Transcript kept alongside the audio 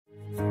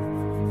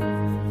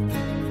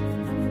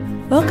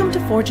Welcome to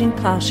Forging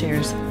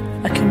Plowshares,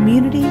 a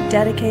community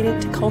dedicated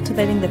to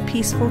cultivating the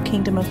peaceful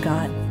kingdom of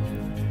God.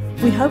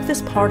 We hope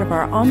this part of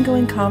our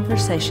ongoing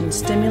conversation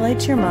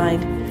stimulates your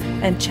mind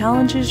and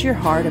challenges your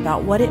heart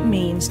about what it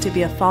means to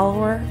be a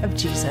follower of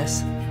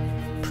Jesus.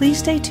 Please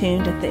stay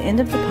tuned at the end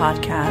of the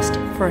podcast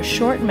for a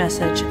short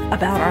message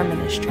about our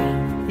ministry.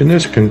 In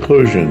this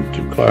conclusion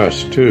to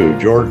Class 2,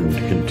 Jordan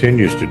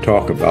continues to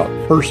talk about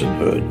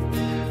personhood,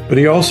 but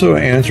he also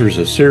answers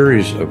a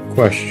series of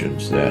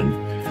questions then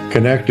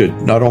connected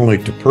not only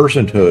to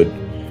personhood,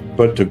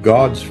 but to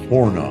God's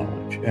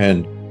foreknowledge,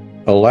 and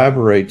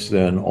elaborates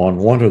then on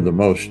one of the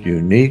most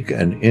unique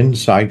and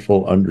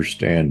insightful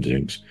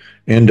understandings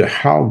into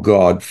how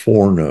God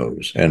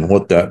foreknows and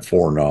what that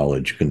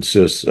foreknowledge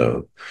consists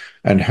of,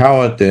 and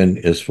how it then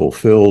is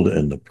fulfilled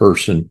in the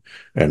person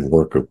and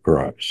work of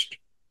Christ.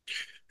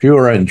 If you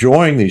are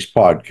enjoying these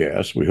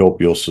podcasts, we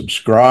hope you'll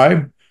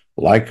subscribe,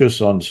 like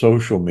us on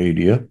social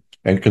media,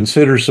 and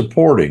consider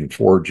supporting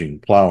Forging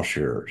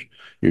Plowshares.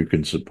 You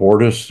can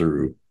support us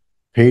through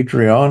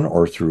Patron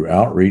or through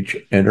Outreach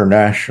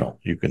International.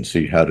 You can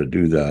see how to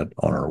do that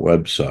on our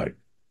website.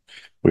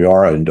 We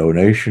are a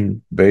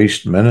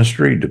donation-based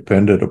ministry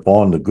dependent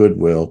upon the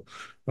goodwill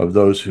of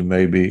those who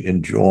may be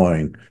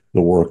enjoying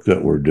the work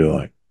that we're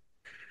doing.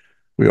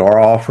 We are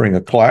offering a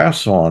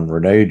class on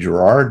Rene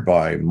Girard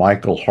by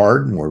Michael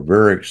Harden. We're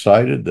very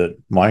excited that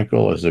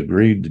Michael has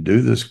agreed to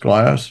do this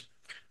class.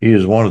 He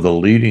is one of the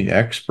leading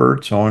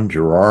experts on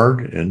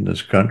Girard in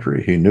this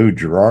country. He knew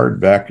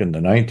Girard back in the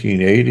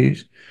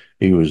 1980s.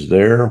 He was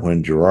there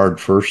when Girard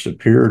first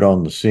appeared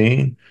on the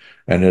scene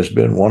and has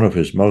been one of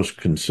his most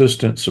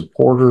consistent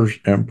supporters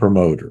and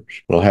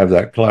promoters. We'll have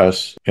that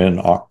class in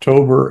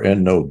October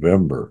and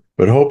November.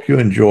 But hope you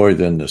enjoy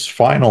then this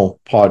final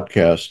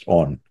podcast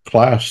on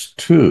Class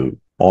 2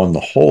 on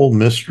the whole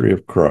mystery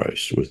of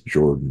Christ with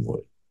Jordan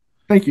Wood.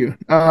 Thank you.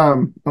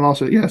 And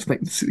also, yes,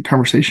 the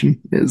conversation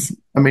is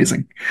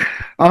amazing.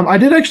 I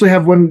did actually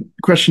have one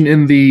question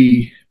in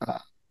the,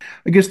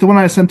 I guess the one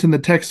I sent in the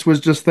text was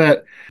just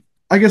that,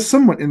 I guess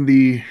somewhat in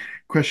the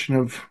question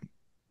of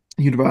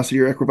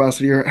univocity or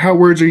equivocity or how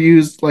words are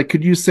used. Like,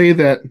 could you say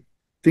that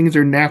things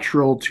are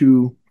natural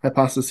to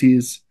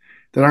hypostases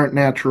that aren't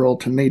natural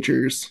to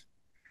natures?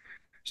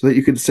 So that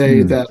you could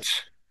say that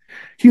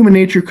human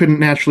nature couldn't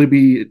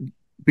naturally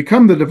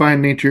become the divine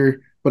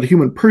nature, but a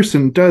human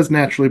person does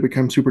naturally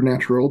become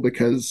supernatural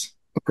because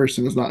a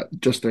person is not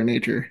just their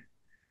nature.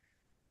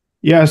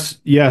 Yes.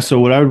 Yeah. So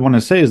what I would want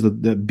to say is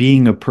that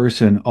being a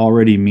person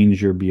already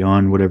means you're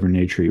beyond whatever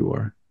nature you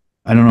are.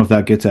 I don't know if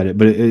that gets at it,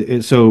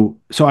 but so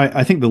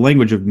I think the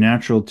language of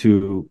natural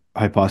to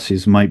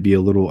hypostases might be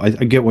a little, I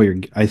get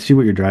I see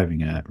what you're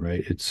driving at,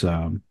 right? It's,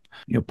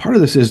 part of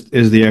this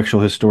is the actual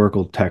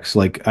historical text.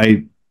 Like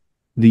the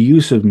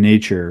use of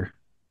nature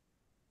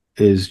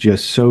is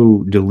just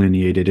so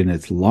delineated in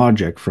its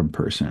logic from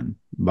person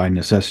by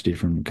necessity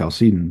from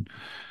Chalcedon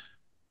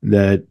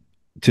that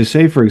to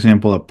say, for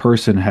example, a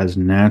person has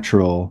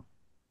natural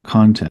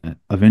content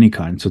of any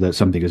kind, so that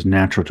something is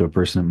natural to a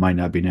person that might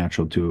not be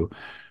natural to,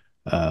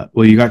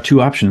 well, you got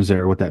two options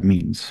there, what that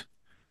means.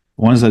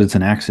 One is that it's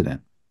an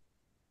accident.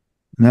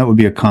 And that would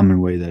be a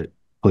common way that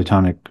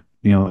Platonic,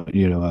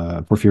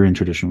 Porphyrian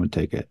tradition would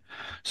take it.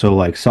 So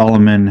like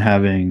Solomon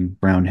having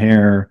brown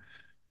hair,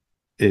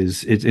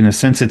 it's in a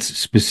sense it's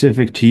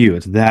specific to you.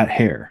 It's that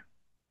hair.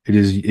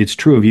 It's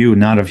true of you,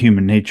 not of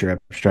human nature,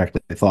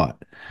 abstractly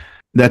thought.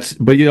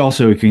 But you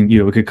also it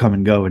could come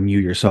and go, and you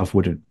yourself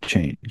wouldn't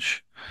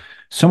change.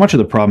 So much of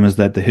the problem is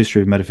that the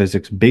history of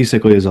metaphysics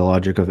basically is a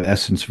logic of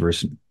essence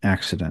versus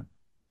accident,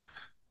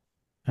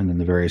 and then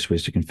the various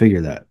ways to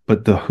configure that.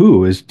 But the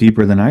who is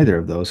deeper than either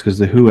of those, because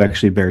the who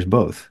actually bears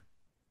both.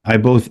 I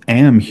both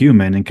am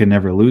human and can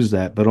never lose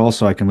that, but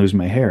also I can lose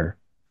my hair.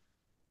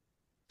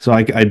 So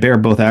I bear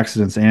both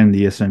accidents and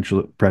the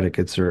essential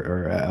predicates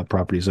or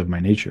properties of my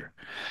nature.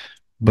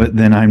 But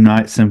then I'm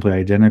not simply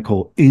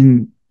identical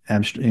in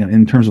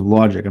terms of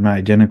logic. I'm not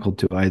identical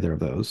to either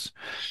of those.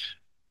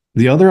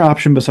 The other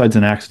option besides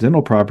an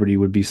accidental property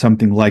would be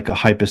something like a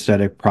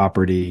hypostatic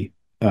property.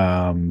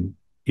 For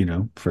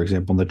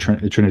example, in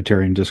the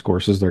Trinitarian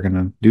discourses, they're going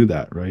to do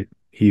that, right?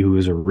 He who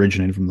is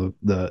originated from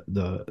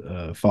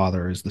the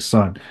Father is the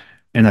Son.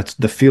 And that's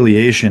the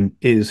filiation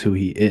is who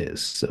he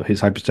is. So his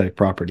hypostatic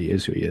property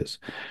is who he is.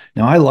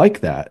 Now, I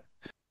like that,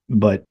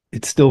 but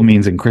it still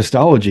means in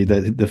Christology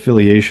that the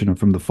filiation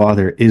from the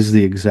Father is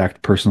the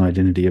exact personal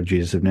identity of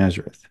Jesus of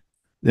Nazareth.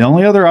 The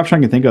only other option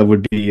I can think of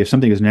would be if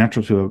something is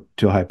natural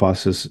to a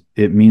hypostasis,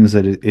 it means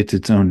that it's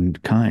its own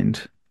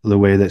kind, the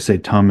way that, say,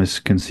 Thomas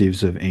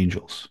conceives of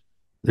angels.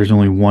 There's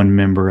only one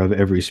member of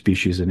every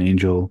species an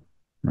angel,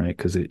 right?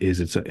 Because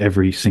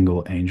every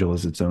single angel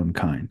is its own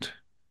kind.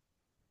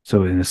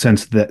 So in a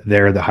sense that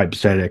they're the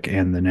hypostatic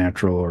and the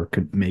natural or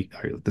could make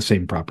the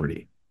same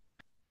property.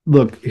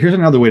 Look, here's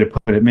another way to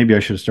put it. Maybe I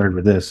should have started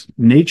with this.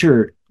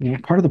 Nature,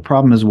 part of the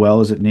problem as well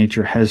is that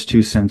nature has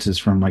two senses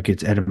from like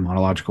its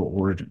etymological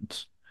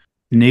origins.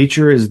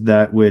 Nature is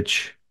that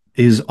which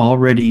is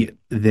already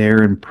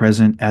there and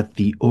present at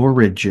the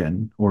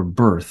origin or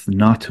birth,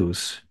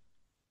 natus,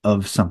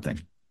 of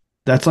something.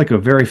 That's like a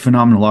very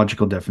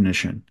phenomenological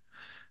definition.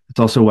 It's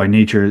also why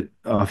nature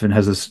often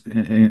has this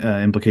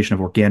implication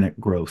of organic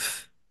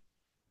growth,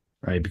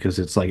 right? Because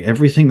it's like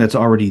everything that's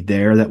already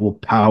there that will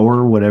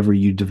power whatever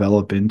you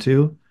develop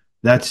into,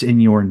 that's in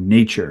your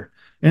nature.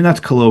 And that's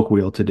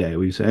colloquial today.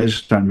 We say, it's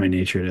just not in my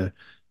nature to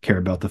care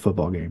about the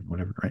football game,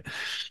 whatever, right?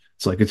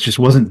 It's like it just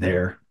wasn't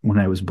there when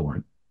I was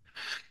born.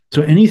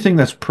 So anything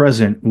that's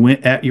present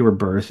at your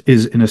birth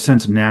is, in a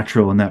sense,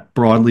 natural in that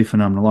broadly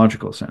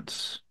phenomenological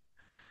sense.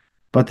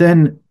 But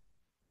then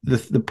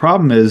the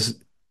problem is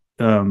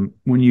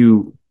when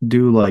you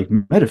do like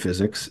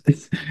metaphysics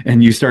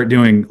and you start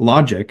doing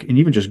logic and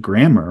even just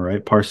grammar,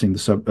 right? Parsing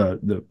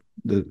the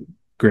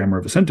grammar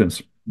of a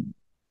sentence,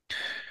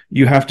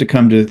 you have to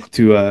come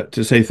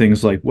to say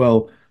things like,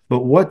 well, but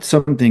what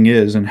something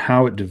is and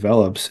how it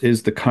develops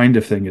is the kind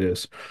of thing it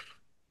is.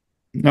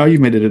 Now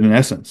you've made it in an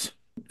essence.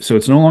 So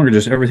it's no longer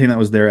just everything that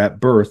was there at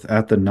birth,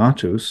 at the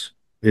natus,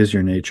 is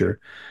your nature,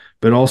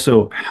 but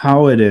also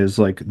how it is,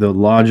 like the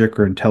logic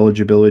or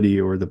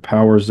intelligibility or the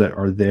powers that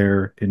are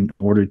there in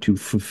order to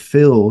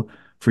fulfill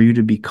for you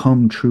to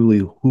become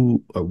truly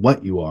who or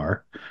what you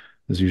are,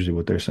 is usually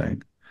what they're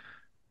saying.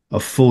 A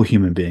full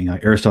human being.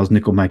 Like Aristotle's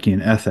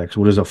Nicomachean Ethics.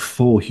 What is a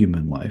full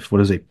human life?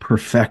 What is a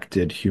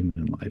perfected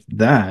human life?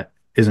 That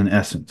is an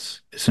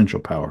essence, essential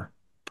power,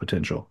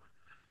 potential.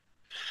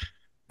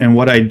 And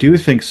what I do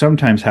think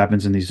sometimes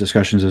happens in these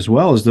discussions as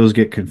well is those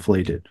get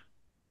conflated.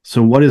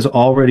 So what is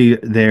already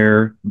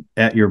there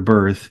at your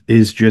birth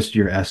is just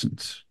your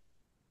essence.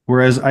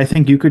 Whereas I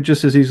think you could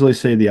just as easily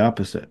say the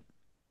opposite.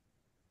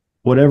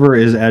 Whatever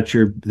is at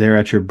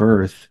your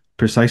birth,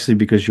 precisely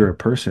because you're a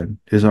person,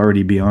 is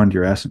already beyond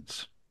your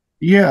essence.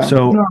 Yeah.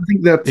 So no, I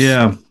think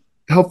that's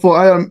helpful.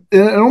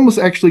 It almost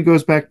actually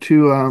goes back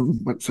to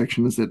what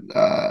section is it?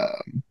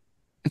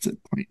 It's at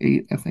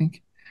 0.8, I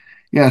think.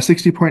 Yeah,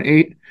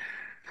 60.8,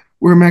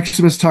 where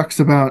Maximus talks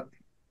about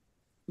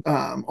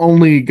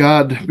only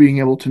God being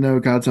able to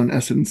know God's own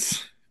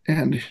essence,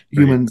 and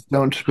humans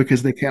don't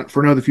because they can't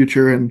foreknow the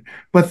future,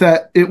 but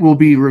that it will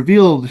be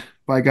revealed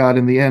by God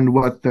in the end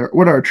what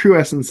our true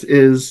essence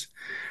is.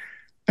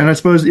 And I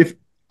suppose if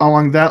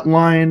along that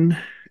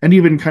line, and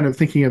even kind of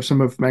thinking of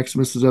some of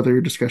Maximus's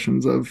other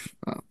discussions of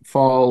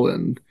fall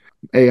and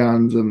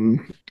aeons and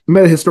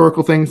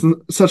metahistorical things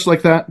and such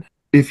like that,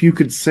 if you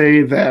could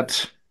say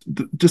that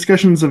the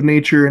discussions of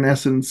nature and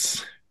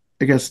essence,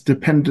 I guess,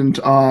 dependent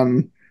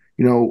on,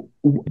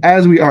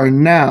 as we are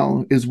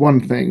now is one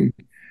thing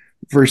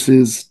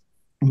versus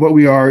what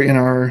we are in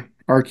our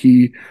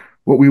arche,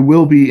 what we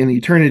will be in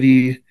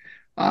eternity,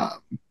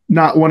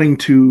 not wanting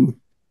to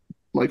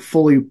like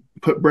fully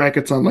put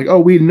brackets on like, oh,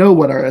 we know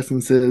what our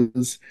essence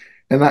is,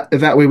 and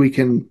that way we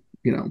can,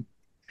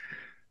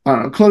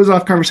 close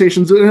off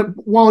conversations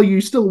while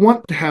you still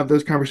want to have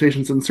those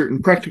conversations in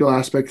certain practical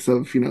aspects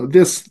of,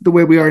 the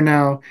way we are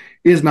now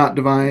is not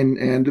divine,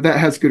 and that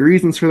has good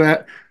reasons for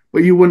that,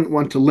 but you wouldn't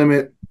want to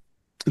limit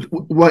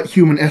what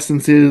human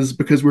essence is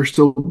because we're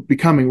still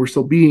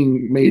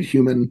being made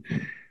human.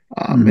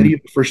 And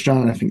even First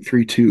John, I think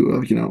 3:2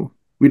 of,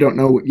 we don't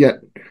know yet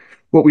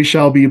what we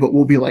shall be, but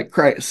we'll be like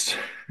Christ.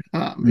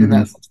 In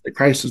that sense, that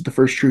Christ is the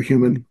first true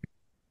human.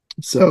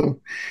 So,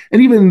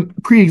 and even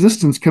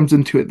pre-existence comes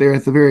into it there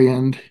at the very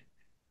end,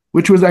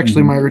 which was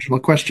actually my original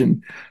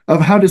question of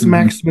how does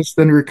Maximus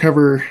then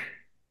recover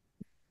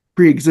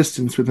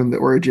pre-existence within the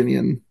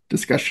Origenian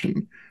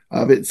discussion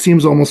of it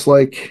seems almost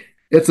like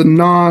it's a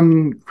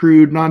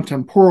non-crude,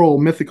 non-temporal,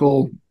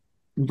 mythical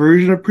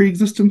version of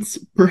pre-existence,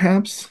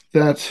 perhaps,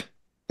 that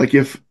like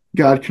if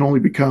God can only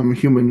become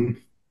human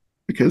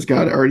because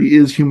God already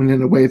is human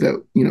in a way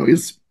that,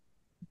 is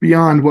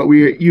beyond what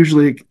we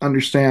usually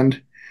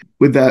understand,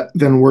 would that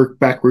then work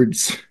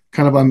backwards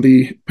kind of on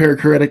the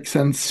perichoretic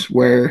sense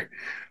where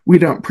we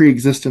don't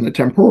pre-exist in a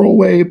temporal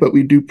way, but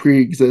we do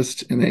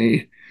pre-exist in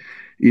a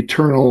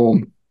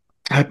eternal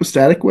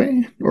hypostatic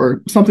way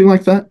or something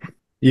like that?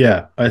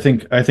 Yeah, I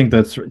think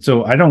that's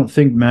so. I don't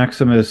think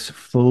Maximus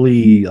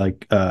fully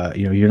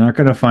you're not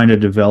going to find a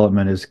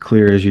development as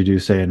clear as you do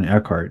say in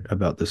Eckhart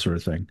about this sort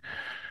of thing,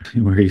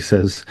 where he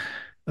says,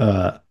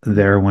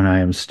 "There, when I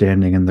am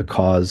standing in the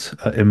cause,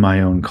 in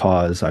my own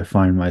cause, I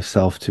find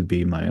myself to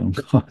be my own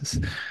cause,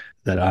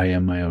 that I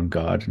am my own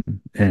God,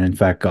 and in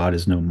fact, God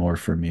is no more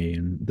for me.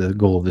 And the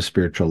goal of the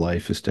spiritual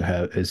life is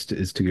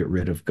to get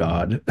rid of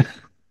God."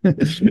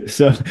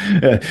 So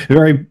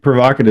very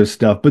provocative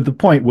stuff, but the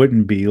point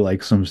wouldn't be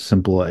like some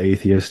simple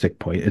atheistic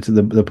point. It's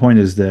the point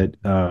is that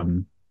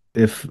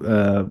if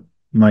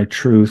my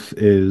truth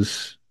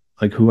is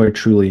like who I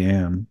truly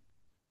am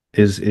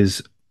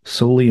is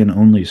solely and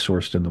only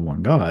sourced in the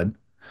one God,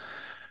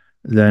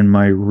 then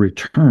my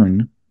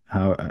return,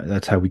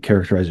 that's how we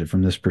characterize it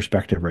from this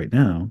perspective right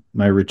now,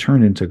 my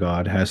return into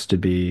God has to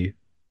be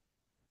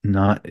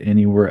not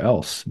anywhere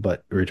else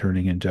but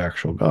returning into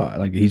actual God.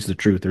 Like he's the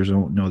truth. There's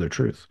no other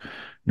truth,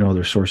 no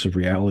other source of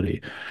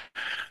reality.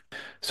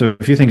 So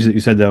a few things that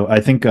you said though, I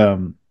think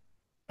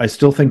I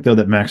still think though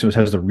that Maximus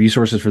has the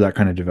resources for that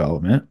kind of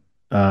development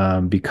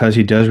because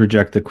he does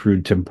reject the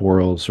crude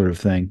temporal sort of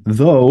thing.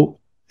 Though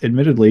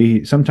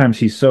admittedly, sometimes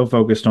he's so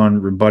focused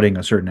on rebutting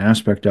a certain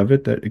aspect of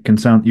it that it can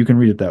sound, you can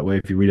read it that way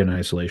if you read it in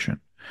isolation.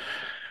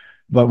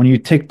 But when you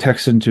take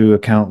text into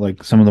account,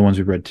 like some of the ones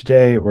we read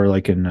today, or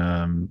like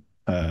in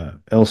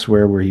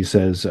elsewhere where he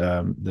says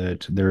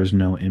that there is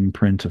no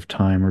imprint of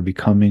time or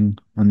becoming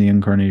on the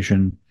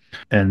incarnation,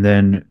 and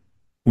then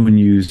when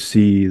you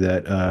see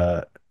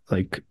that,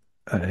 like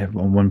at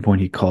one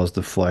point he calls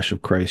the flesh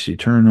of Christ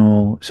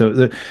eternal.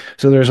 So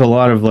there's a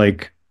lot of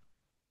like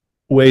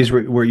ways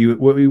where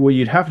what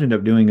you'd have to end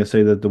up doing is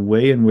say that the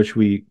way in which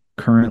we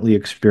currently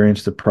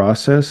experience the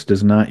process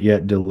does not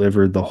yet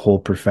deliver the whole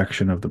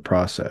perfection of the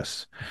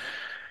process.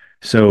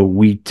 So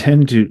we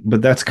tend to,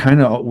 but that's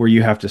kind of where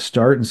you have to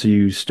start. And so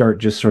you start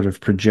just sort of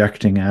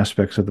projecting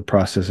aspects of the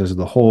process as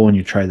the whole and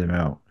you try them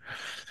out.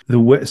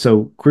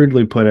 So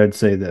crudely put, I'd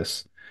say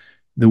this: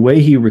 the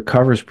way he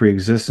recovers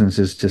preexistence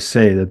is to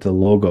say that the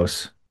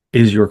logos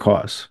is your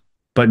cause,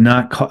 but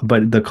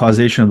but the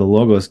causation of the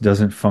logos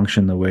doesn't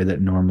function the way that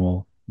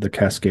the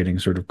cascading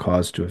sort of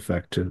cause to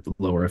effect to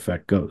lower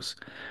effect goes,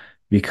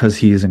 because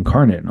he is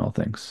incarnate in all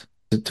things.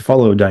 To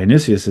follow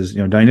Dionysius is,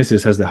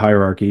 Dionysius has the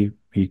hierarchy.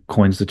 He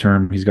coins the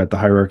term. He's got the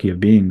hierarchy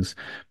of beings.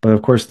 But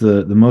of course,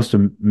 the most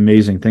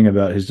amazing thing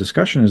about his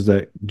discussion is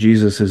that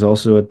Jesus is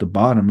also at the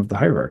bottom of the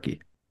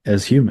hierarchy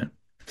as human.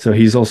 So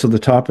he's also the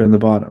top and the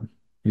bottom.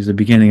 He's the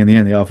beginning and the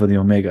end, the Alpha and the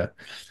Omega.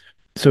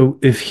 So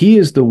if he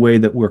is the way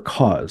that we're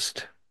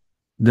caused,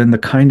 then the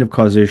kind of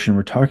causation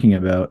we're talking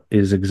about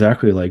is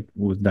exactly like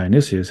with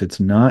Dionysius. It's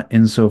not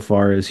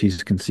insofar as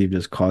he's conceived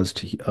as cause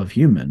of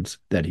humans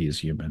that he is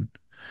human.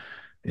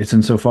 It's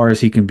insofar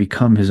as he can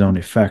become his own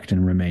effect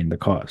and remain the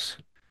cause.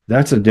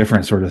 That's a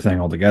different sort of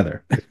thing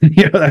altogether.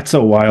 That's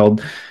so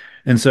wild.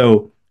 And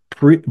so,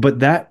 but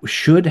that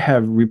should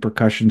have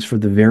repercussions for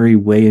the very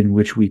way in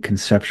which we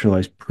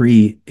conceptualize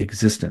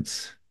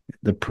pre-existence,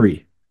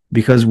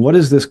 because what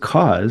is this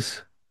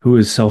cause who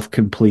is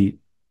self-complete,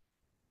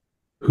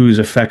 whose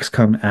effects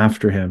come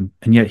after him,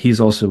 and yet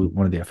he's also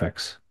one of the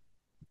effects.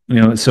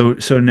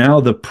 So now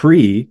the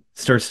pre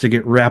starts to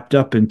get wrapped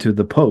up into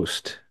the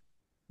post.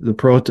 The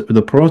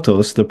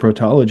protos, the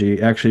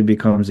protology, actually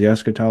becomes the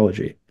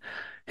eschatology.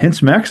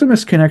 Hence,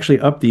 Maximus can actually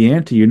up the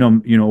ante.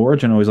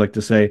 Origen always liked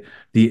to say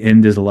the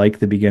end is like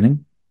the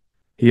beginning.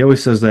 He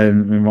always says that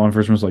in Ron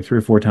Firstman's like 3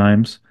 or 4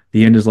 times.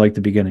 The end is like the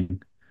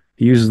beginning.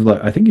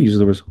 I think he uses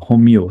the words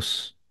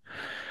homios.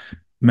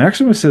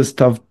 Maximus says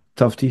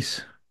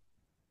taftis.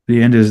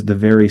 The end is the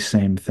very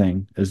same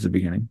thing as the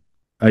beginning.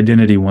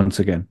 Identity once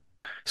again.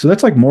 So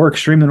that's like more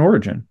extreme than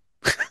Origen.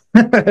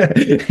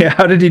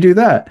 How did he do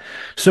that?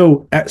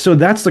 So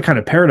that's the kind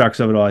of paradox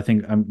of it all. I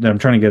think that I'm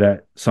trying to get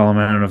at,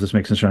 Solomon. I don't know if this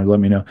makes sense. Trying to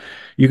let me know.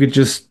 You could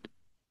just,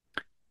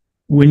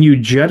 when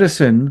you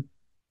see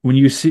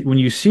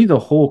the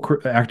whole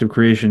act of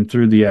creation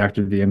through the act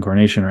of the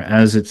incarnation, or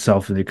as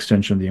itself the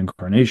extension of the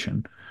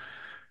incarnation,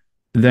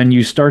 then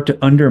you start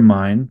to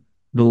undermine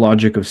the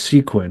logic of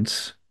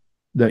sequence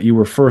that you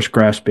were first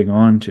grasping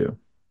onto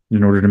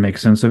in order to make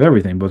sense of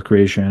everything, both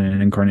creation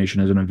and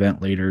incarnation as an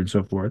event later and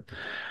so forth.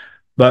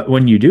 But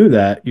when you do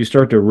that, you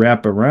start to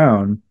wrap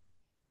around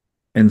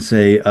and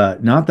say,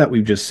 not that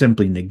we've just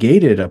simply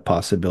negated a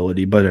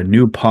possibility, but a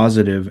new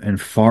positive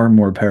and far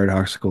more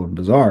paradoxical and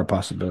bizarre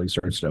possibility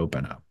starts to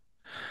open up.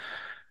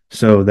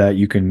 So that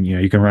you can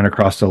run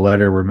across a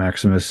letter where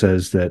Maximus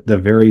says that the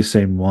very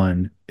same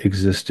one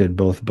existed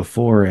both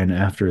before and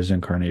after his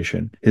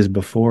incarnation. His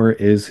before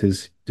is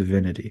his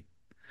divinity,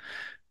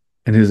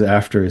 and his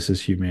after is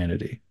his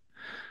humanity.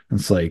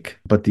 It's like,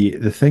 but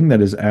the thing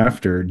that is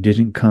after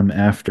didn't come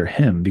after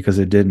him because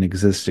it didn't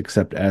exist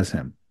except as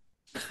him.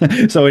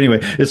 So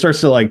anyway, it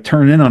starts to like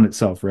turn in on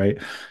itself, right?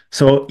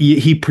 So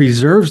he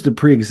preserves the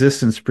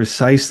pre-existence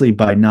precisely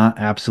by not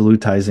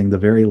absolutizing the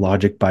very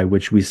logic by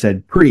which we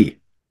said pre.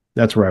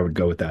 That's where I would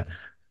go with that.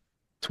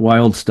 It's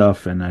wild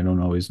stuff, and I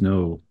don't always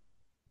know.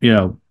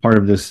 Part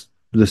of this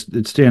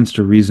it stands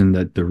to reason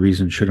that the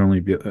reason should only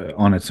be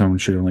on its own,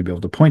 should only be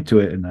able to point to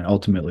it, and then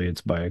ultimately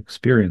it's by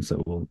experience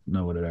that we'll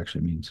know what it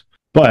actually means.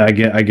 But I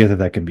get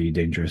that can be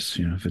dangerous,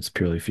 if it's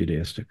purely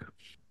fideistic.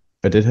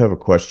 I did have a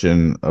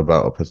question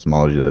about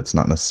epistemology that's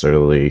not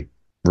necessarily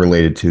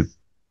related to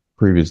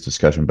previous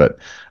discussion, but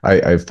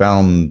I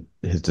found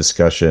his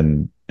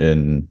discussion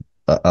in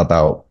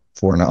about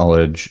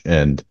foreknowledge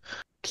and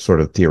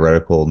sort of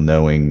theoretical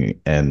knowing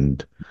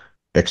and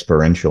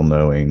experiential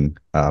knowing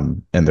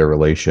and their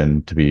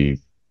relation to be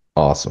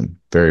awesome.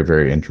 Very,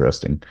 very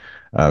interesting.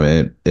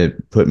 And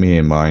it put me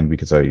in mind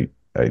because I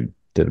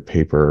did a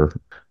paper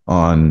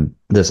on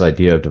this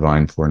idea of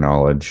divine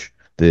foreknowledge.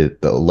 The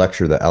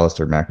lecture that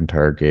Alistair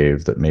McIntyre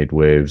gave that made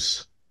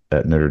waves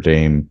at Notre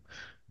Dame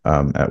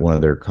at one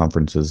of their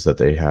conferences that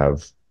they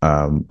have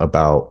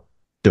about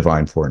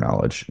divine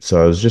foreknowledge.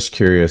 So I was just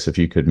curious if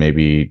you could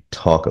maybe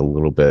talk a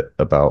little bit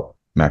about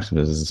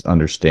Maximus's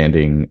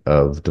understanding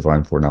of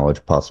divine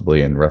foreknowledge,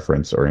 possibly in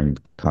reference or in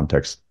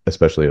context,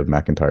 especially of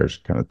McIntyre's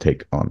kind of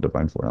take on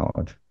divine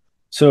foreknowledge.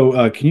 So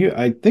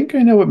I think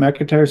I know what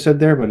McIntyre said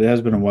there, but it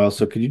has been a while.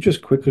 So could you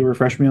just quickly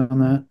refresh me on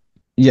that?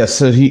 Yes,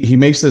 so he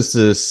makes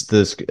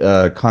this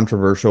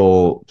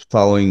controversial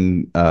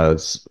following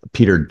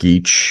Peter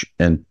Geach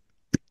and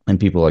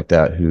people like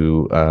that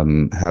who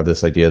have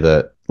this idea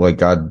that like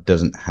God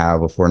doesn't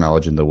have a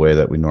foreknowledge in the way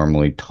that we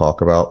normally talk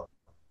about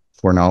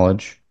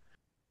foreknowledge.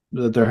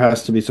 That there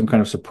has to be some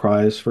kind of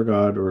surprise for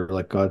God, or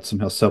like God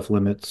somehow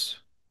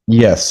self-limits.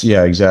 Yes,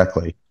 yeah,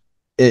 exactly.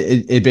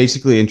 It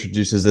basically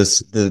introduces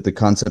the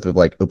concept of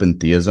like open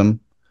theism.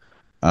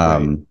 Right.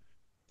 Um,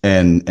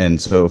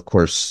 and so of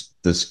course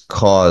this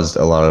caused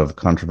a lot of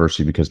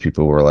controversy because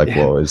people were like,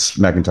 Yeah. well, is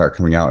McIntyre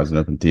coming out as an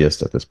open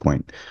theist at this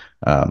point?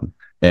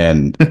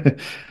 And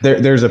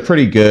there's a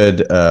pretty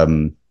good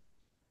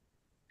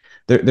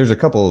there's a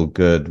couple of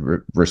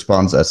good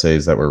response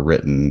essays that were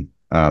written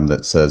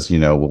that says,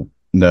 well,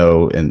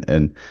 no,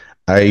 and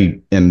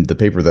I in the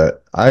paper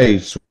that I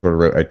sort of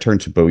wrote, I turned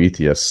to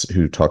Boethius,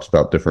 who talks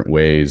about different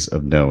ways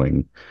of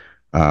knowing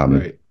um,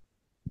 Right.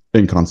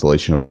 in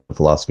consolation of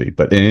philosophy.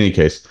 But in any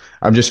case,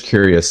 I'm just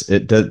curious.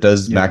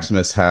 Does Yeah.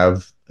 Maximus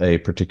have a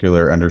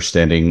particular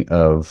understanding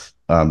of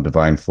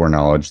divine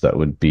foreknowledge that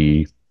would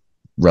be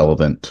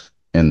relevant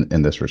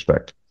in this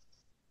respect?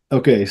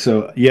 Okay,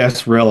 so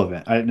yes,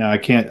 relevant. I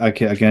can't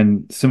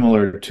again,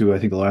 similar to I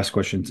think the last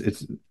questions,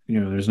 it's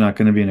there's not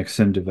going to be an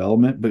extended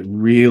development, but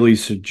really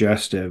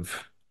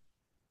suggestive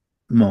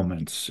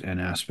moments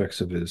and aspects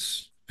of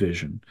his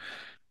vision.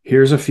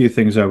 Here's a few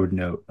things I would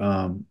note.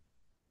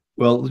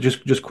 Well,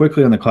 just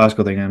quickly on the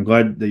classical thing, I'm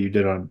glad that you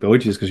did on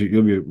Boetius because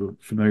you'll be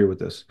familiar with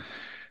this.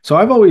 So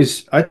I've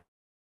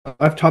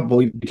taught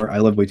Boetius before. I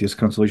love Boetius.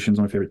 Consolations,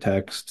 one of my favorite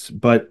texts,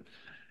 but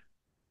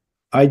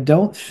I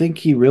don't think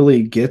he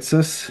really gets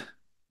us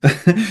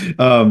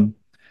um,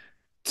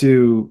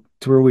 to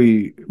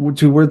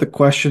where the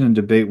question and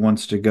debate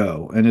wants to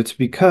go, and it's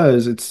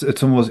because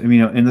it's almost,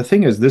 and the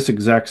thing is, this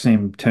exact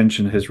same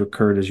tension has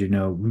recurred, as you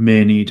know,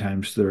 many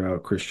times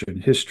throughout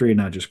Christian history,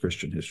 not just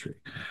Christian history.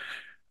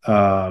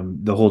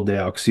 The whole De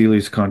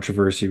Auxiliis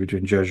controversy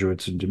between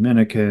Jesuits and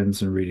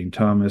Dominicans, and reading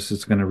Thomas,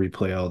 it's going to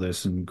replay all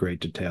this in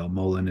great detail,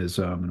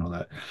 Molinism and all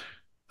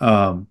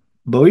that.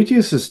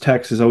 Boetius's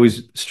text has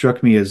always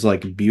struck me as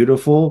like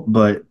beautiful,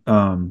 but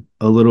a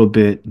little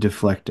bit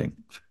deflecting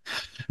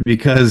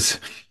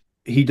because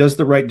he does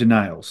the right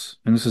denials.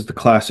 And this is the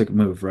classic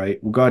move,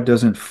 right? Well, God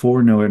doesn't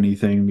foreknow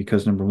anything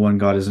because number one,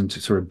 God isn't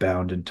sort of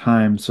bound in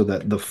time, so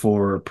that the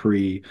fore or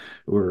pre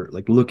or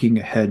like looking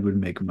ahead would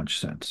make much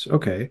sense.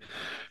 Okay.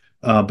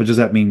 But does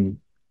that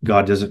mean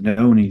God doesn't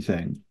know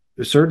anything?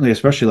 Certainly,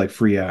 especially like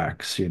free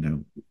acts,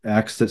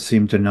 acts that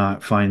seem to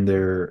not find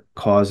their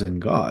cause in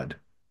God.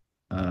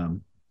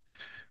 Um,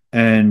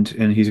 and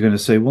he's going to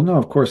say, well, no,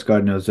 of course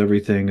God knows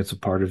everything. It's a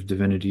part of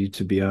divinity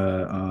to be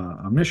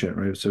omniscient,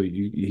 right? So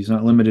he's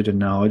not limited in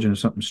knowledge, and if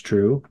something's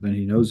true, then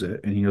he knows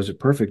it, and he knows it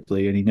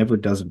perfectly, and he never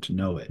doesn't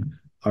know it.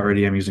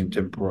 Already, I'm using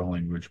temporal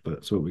language, but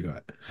that's what we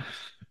got.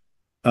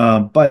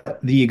 But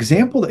the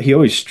example that he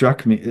always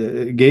struck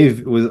me,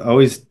 gave was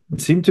always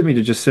seemed to me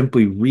to just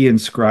simply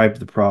reinscribe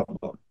the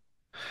problem.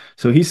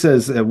 So he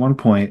says at one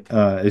point,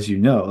 as you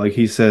know, like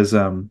he says,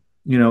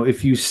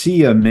 if you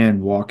see a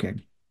man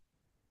walking,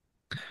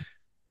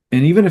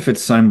 and even if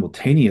it's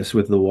simultaneous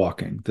with the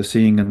walking, the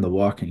seeing and the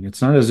walking,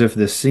 it's not as if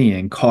the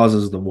seeing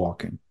causes the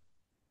walking.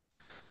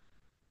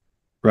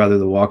 Rather,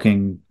 the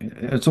walking,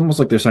 it's almost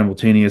like they're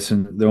simultaneous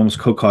and they're almost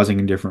co-causing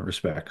in different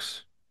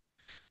respects.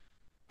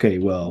 Okay,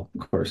 well,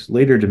 of course,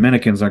 later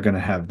Dominicans aren't going to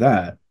have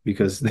that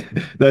because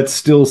that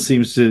still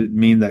seems to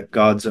mean that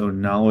God's own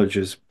knowledge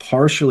is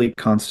partially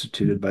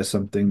constituted by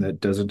something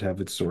that doesn't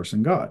have its source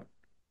in God.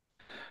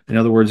 In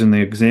other words, in the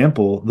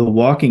example, the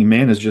walking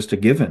man is just a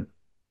given.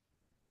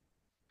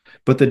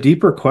 But the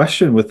deeper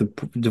question with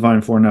the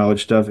divine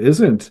foreknowledge stuff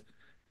isn't,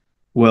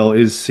 well,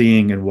 is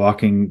seeing and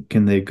walking,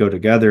 can they go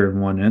together in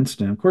one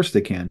instant? Of course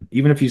they can.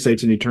 Even if you say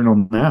it's an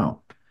eternal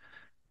now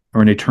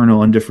or an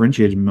eternal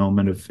undifferentiated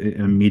moment of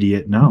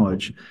immediate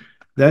knowledge,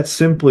 that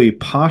simply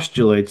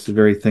postulates the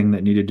very thing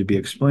that needed to be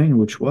explained,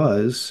 which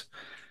was,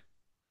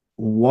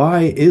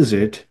 why is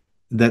it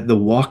that the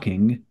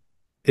walking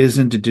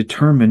isn't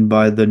determined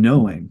by the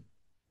knowing?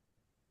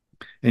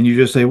 And you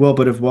just say, well,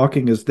 but if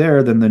walking is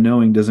there, then the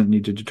knowing doesn't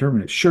need to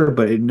determine it. Sure,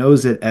 but it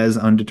knows it as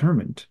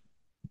undetermined.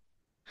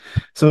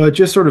 So it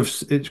just sort of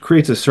it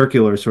creates a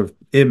circular sort of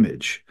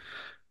image.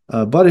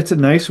 But it's a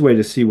nice way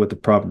to see what the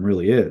problem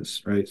really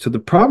is, right? So the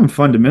problem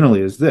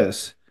fundamentally is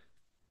this: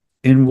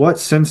 in what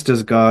sense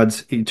does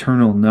God's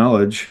eternal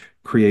knowledge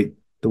create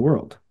the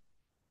world?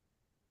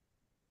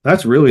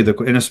 That's really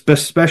and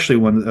especially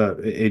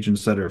when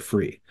agents that are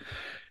free.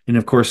 And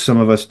of course, some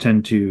of us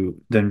tend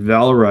to then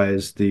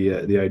valorize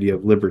the idea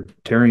of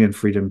libertarian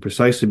freedom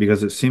precisely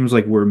because it seems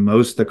like we're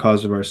most the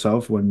cause of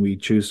ourself when we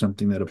choose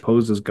something that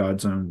opposes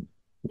God's own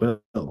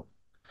will,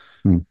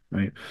 Hmm.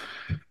 right?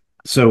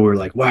 So we're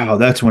like, wow,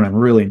 that's when I'm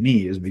really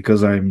me, is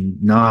because I'm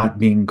not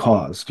being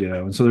caused.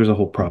 And so there's a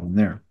whole problem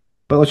there.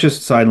 But let's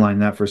just sideline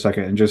that for a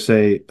second and just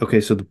say, okay,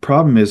 so the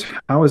problem is,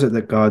 how is it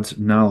that God's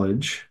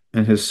knowledge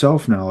and his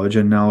self-knowledge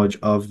and knowledge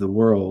of the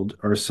world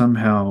are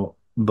somehow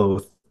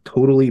both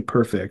totally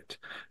perfect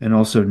and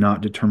also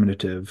not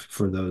determinative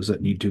for those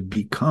that need to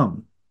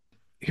become.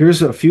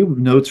 Here's a few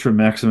notes from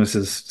Maximus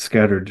is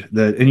scattered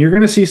that, and you're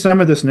going to see some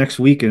of this next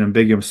week in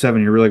Ambiguum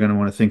 7. You're really going to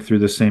want to think through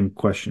the same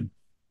question.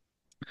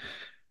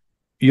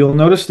 You'll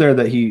notice there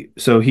that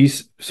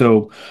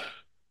so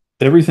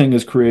everything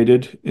is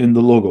created in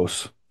the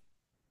logos,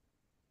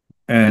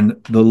 and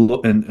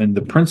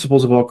the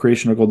principles of all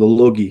creation are called the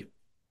logi,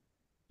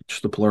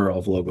 just the plural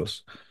of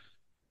logos.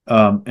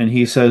 And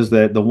he says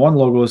that the one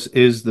logos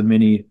is the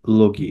many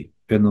logi,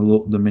 and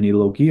the many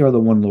logi are the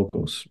one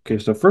logos. Okay,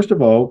 so first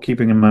of all,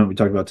 keeping in mind what we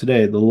talked about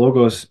today, the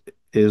logos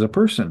is a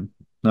person,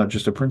 not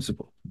just a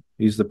principle.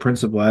 He's the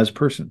principle as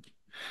person,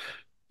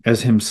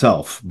 as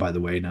himself, by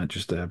the way, not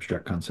just the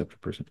abstract concept of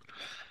person.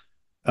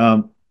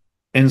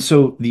 And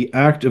so the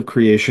act of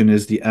creation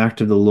is the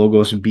act of the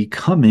logos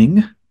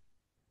becoming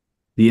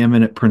the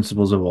eminent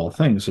principles of all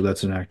things. So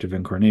that's an act of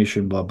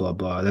incarnation, blah, blah,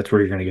 blah. That's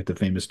where you're going to get the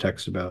famous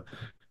text about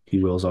he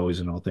wills always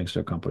in all things to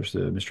accomplish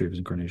the mystery of his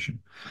incarnation.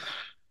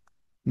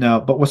 Now,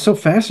 but what's so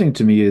fascinating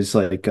to me is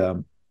like,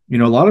 a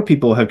lot of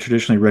people have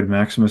traditionally read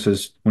Maximus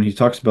as when he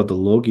talks about the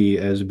logi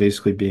as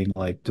basically being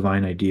like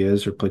divine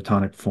ideas or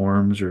Platonic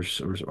forms or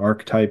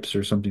archetypes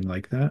or something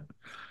like that.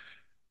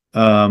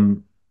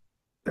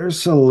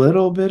 There's a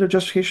little bit of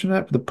justification of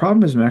that, but the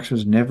problem is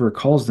Maximus never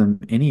calls them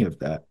any of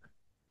that.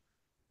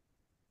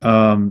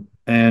 And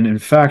in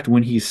fact,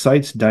 when he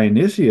cites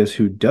Dionysius,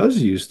 who does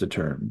use the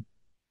term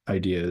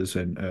ideas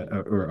and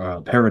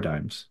or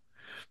paradigms,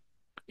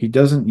 he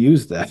doesn't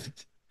use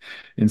that.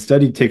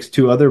 Instead, he takes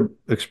two other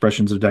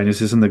expressions of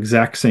Dionysius in the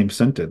exact same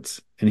sentence,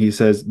 and he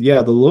says,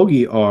 "Yeah, the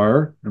logi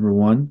are number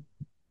one,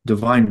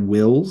 divine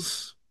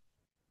wills,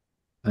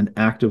 an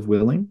act of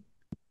willing,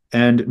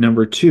 and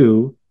number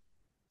two,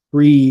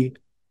 pre."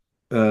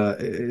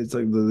 It's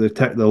like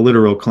the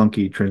literal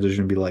clunky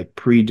transition would be like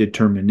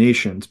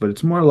predeterminations, but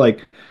it's more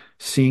like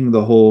seeing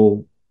the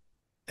whole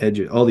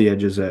edge, all the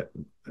edges at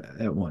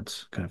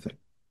once, kind of thing.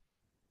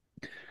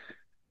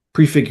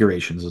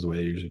 Prefigurations is the way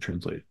they usually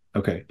translate it.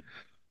 Okay.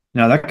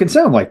 Now that can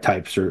sound like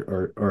types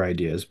or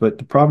ideas, but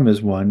the problem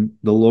is one,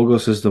 the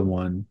logos is the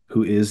one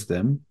who is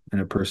them, and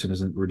a person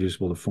isn't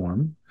reducible to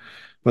form.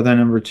 But then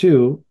number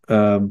two,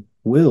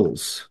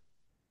 wills.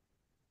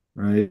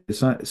 Right?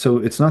 It's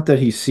not that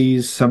he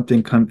sees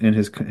something come in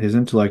his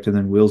intellect and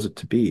then wills it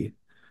to be.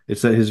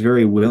 It's that his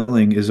very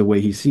willing is a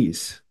way he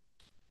sees.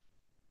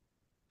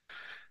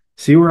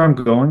 See where I'm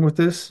going with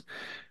this?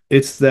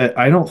 It's that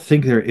I don't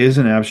think there is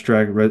an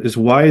abstract. Is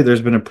why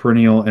there's been a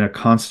perennial and a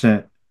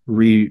constant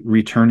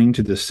returning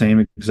to the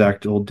same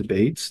exact old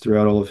debates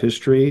throughout all of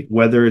history,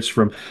 whether it's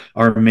from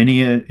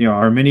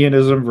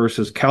Arminianism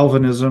versus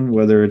Calvinism,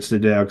 whether it's the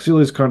De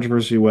Auxiliis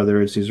controversy,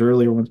 whether it's these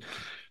earlier ones.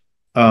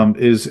 And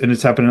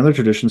it's happened in other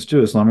traditions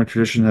too. Islamic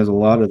tradition has a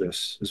lot of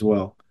this as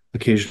well.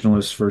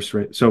 Occasionalists first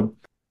rate. So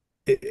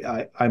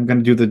I'm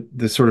going to do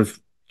the sort of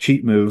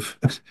cheat move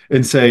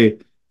and say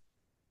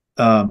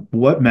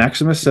what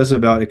Maximus says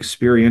about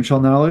experiential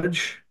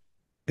knowledge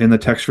in the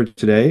text for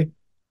today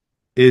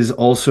is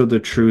also the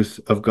truth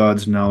of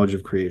God's knowledge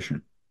of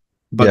creation.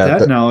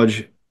 But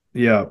knowledge,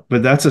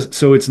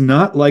 so it's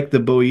not like the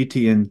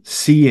Boetian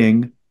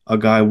seeing a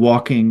guy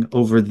walking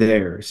over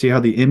there. See how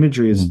the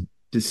imagery is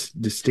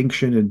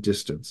distinction and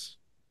distance,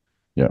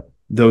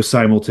 though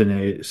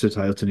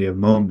simultaneity of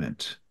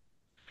moment.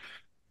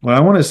 What I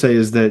want to say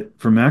is that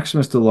for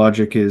Maximus the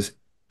logic is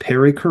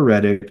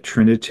perichoretic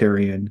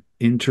Trinitarian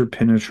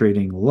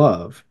interpenetrating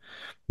love,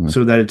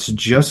 so that it's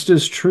just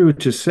as true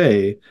to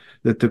say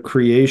that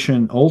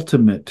the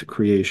ultimate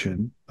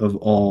creation of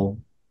all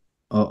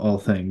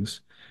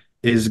things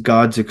is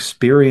God's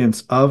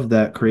experience of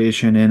that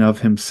creation and of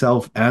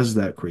himself as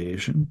that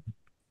creation,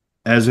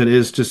 as it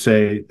is to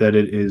say that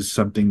it is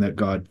something that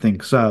God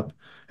thinks up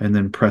and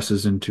then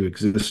presses into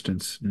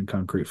existence in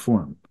concrete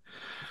form.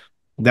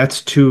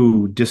 That's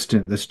too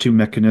distant. That's too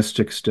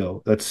mechanistic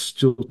still. That's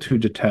still too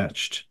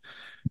detached.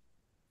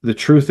 The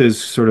truth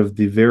is sort of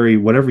the very,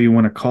 whatever you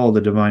want to call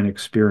the divine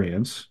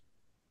experience,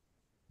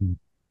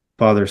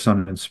 Father,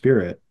 Son, and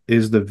Spirit,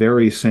 is the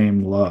very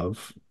same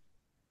love,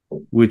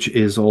 which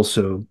is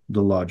also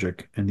the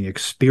logic and the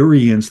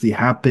experience, the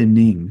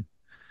happening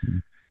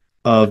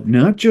of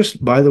not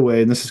just, by the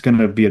way, and this is going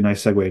to be a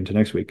nice segue into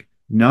next week,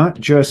 not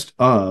just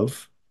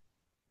of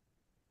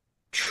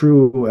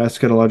true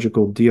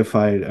eschatological,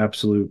 deified,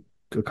 absolute,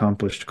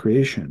 accomplished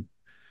creation,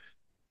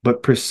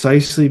 but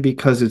precisely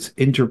because it's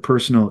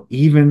interpersonal,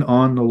 even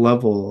on the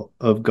level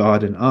of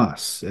God and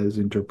us as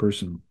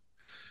interpersonal.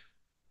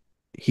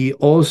 He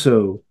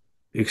also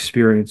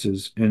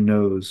experiences and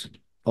knows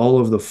all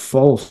of the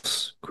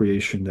false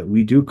creation that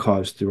we do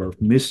cause through our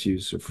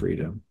misuse of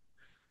freedom.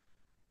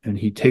 And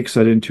he takes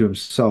that into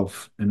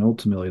himself, and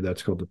ultimately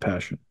that's called the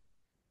passion.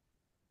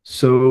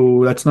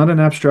 So that's not an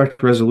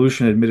abstract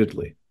resolution,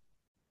 admittedly,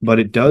 but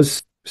it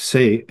does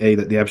say, A,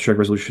 that the abstract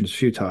resolution is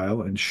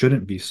futile and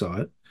shouldn't be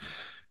sought,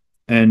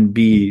 and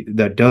B,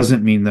 that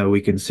doesn't mean that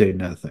we can say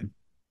nothing.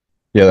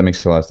 Yeah, that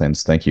makes a lot of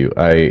sense. Thank you.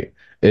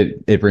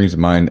 It brings to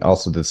mind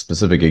also the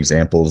specific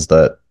examples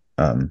that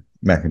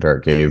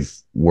McIntyre gave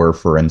were,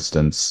 for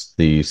instance,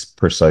 the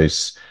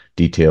precise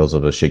details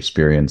of a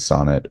Shakespearean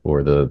sonnet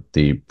or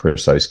the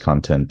precise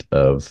content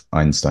of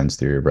Einstein's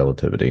theory of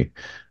relativity,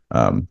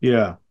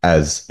 Yeah.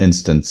 as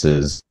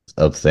instances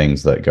of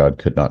things that God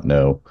could not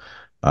know.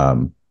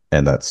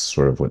 And that's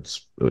sort of what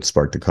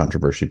sparked the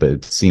controversy. But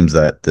it seems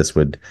that this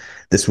would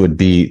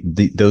be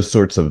those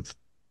sorts of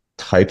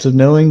types of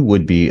knowing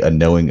would be a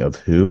knowing of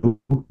who,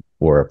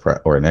 or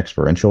an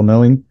experiential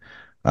knowing,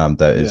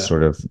 that is Yeah.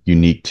 sort of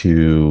unique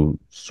to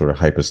sort of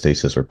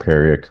hypostasis or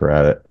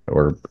perichoretic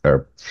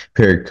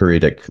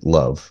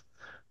love,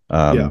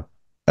 Yeah.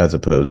 as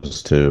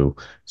opposed to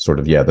sort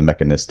of the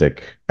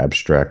mechanistic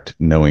abstract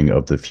knowing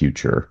of the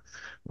future,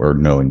 or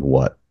knowing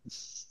what.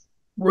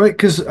 Right,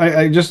 because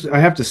I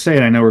have to say,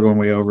 and I know we're going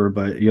way over,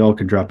 but y'all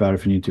can drop out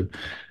if you need to.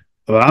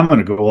 But I'm going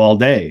to go all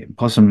day.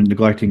 Plus, I'm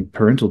neglecting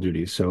parental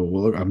duties,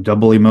 so I'm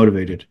doubly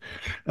motivated.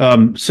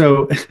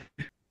 So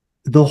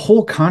the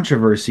whole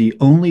controversy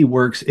only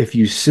works if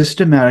you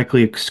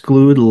systematically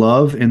exclude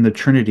love in the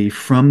Trinity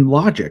from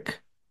logic.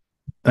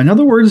 In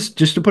other words,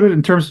 just to put it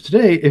in terms of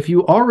today, if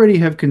you already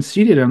have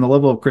conceded on the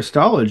level of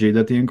Christology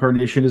that the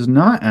incarnation is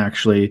not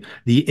actually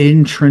the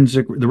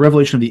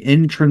revelation of the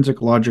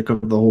intrinsic logic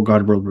of the whole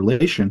God-world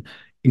relation,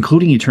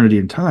 including eternity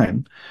and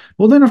time,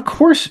 well, then of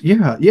course,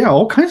 yeah,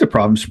 all kinds of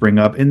problems spring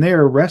up, and they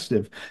are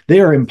restive. They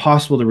are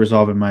impossible to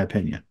resolve, in my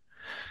opinion.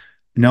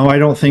 No, I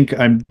don't think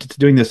I'm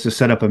doing this to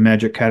set up a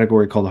magic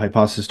category called a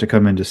hypothesis to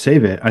come in to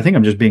save it. I think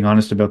I'm just being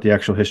honest about the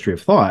actual history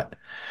of thought.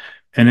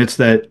 And it's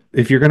that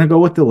if you're going to go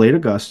with the late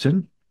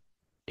Augustine,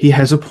 he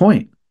has a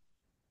point,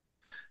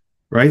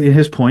 right? And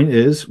his point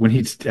is when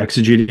he's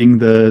exegeting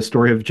the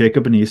story of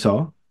Jacob and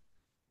Esau,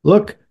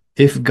 look,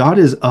 if God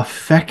is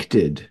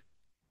affected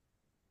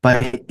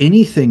by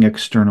anything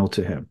external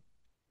to him,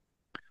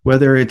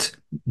 whether it's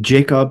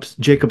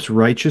Jacob's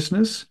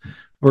righteousness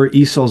or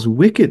Esau's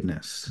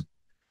wickedness,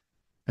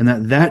 and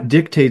that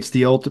dictates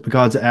the ultimate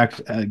God's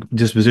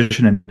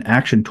disposition and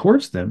action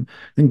towards them,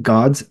 then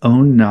God's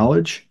own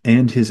knowledge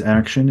and his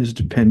action is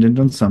dependent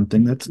on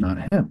something that's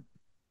not him.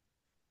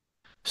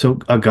 So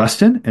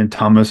Augustine and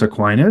Thomas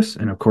Aquinas,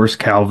 and of course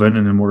Calvin,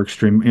 and the more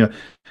extreme,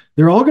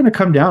 they're all going to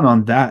come down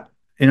on that.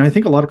 And I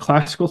think a lot of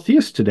classical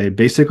theists today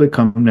basically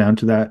come down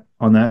to that,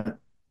 on that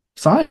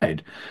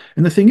side.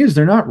 And the thing is,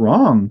 they're not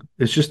wrong.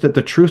 It's just that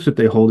the truth that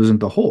they hold isn't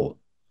the whole.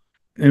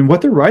 And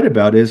what they're right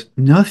about is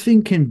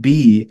nothing can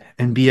be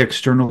and be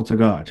external to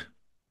God.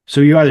 So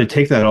you either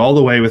take that all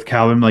the way with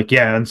Calvin, like,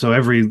 yeah, and so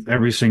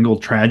every single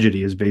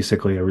tragedy is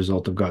basically a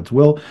result of God's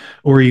will,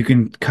 or you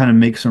can kind of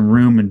make some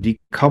room and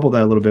decouple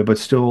that a little bit, but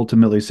still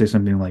ultimately say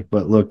something like,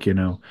 but look,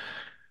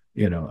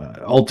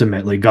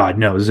 ultimately God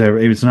knows.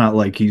 It's not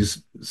like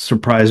he's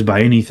surprised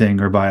by anything,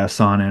 or by a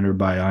sonnet, or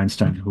by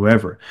Einstein,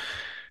 whoever.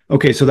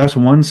 Okay, so that's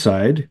one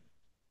side.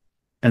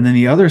 And then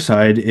the other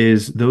side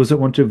is those that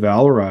want to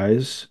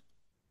valorize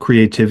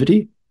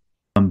creativity,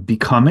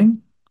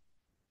 becoming,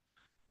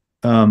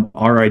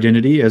 our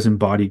identity as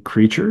embodied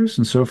creatures,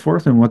 and so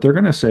forth. And what they're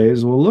going to say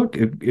is, well, look,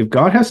 if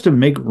God has to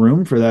make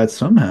room for that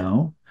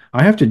somehow,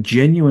 I have to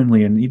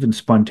genuinely and even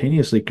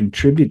spontaneously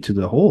contribute to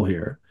the whole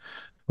here,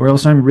 or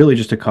else I'm really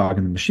just a cog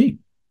in the machine,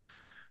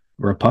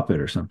 or a puppet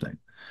or something.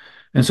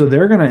 And so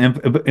they're going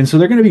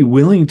to be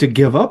willing to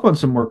give up on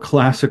some more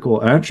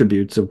classical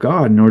attributes of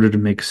God in order to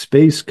make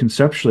space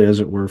conceptually,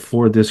 as it were,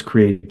 for this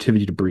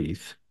creativity to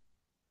breathe.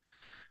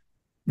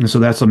 And so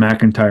that's a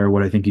McIntyre,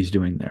 what I think he's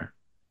doing there.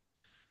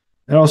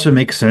 It also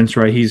makes sense,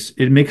 right?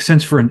 It makes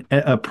sense for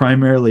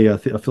primarily a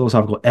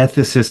philosophical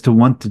ethicist to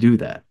want to do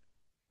that,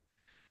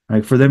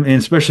 right? For them, and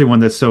especially one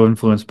that's so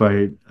influenced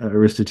by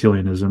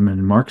Aristotelianism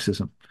and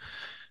Marxism,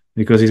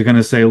 because he's going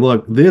to say,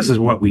 look, this is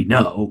what we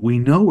know. We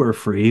know we're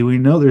free. We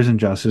know there's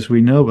injustice.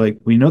 We know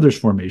there's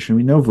formation.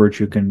 We know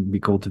virtue can be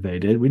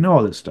cultivated. We know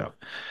all this stuff.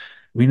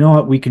 We know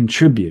what we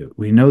contribute.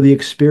 We know the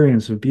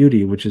experience of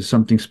beauty, which is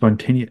something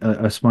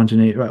spontaneous.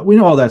 We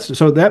know all that.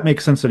 So that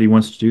makes sense that he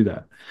wants to do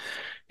that.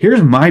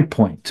 Here's my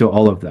point to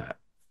all of that.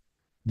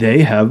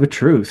 They have a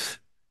truth.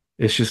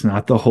 It's just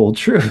not the whole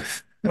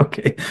truth.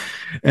 Okay.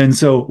 And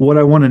so what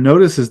I want to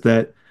notice is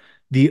that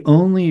the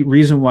only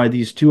reason why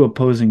these two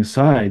opposing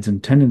sides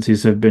and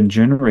tendencies have been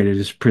generated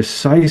is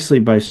precisely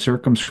by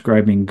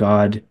circumscribing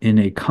God in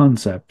a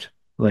concept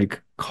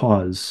like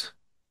cause.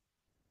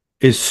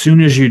 As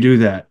soon as you do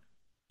that,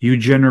 you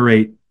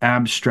generate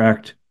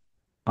abstract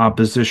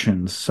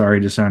oppositions. Sorry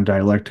to sound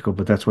dialectical,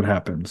 but that's what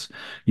happens.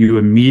 You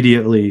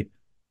immediately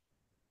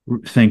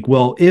think,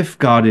 well, if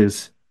God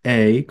is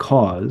A,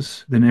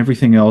 cause, then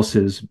everything else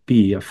is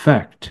B,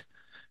 effect.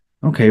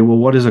 Okay, well,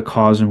 what is a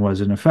cause and what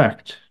is an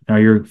effect? Now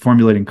you're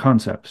formulating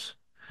concepts.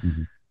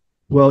 Mm-hmm.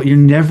 Well, you're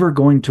never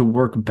going to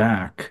work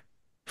back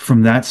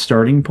from that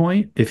starting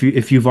point. If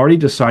you've already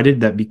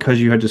decided that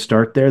because you had to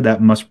start there,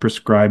 that must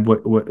prescribe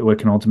what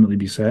can ultimately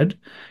be said,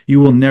 you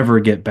will never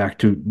get back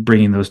to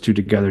bringing those two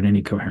together in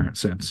any coherent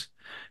sense.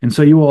 And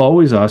so you will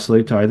always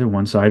oscillate to either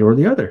one side or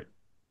the other.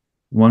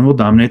 One will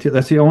dominate it.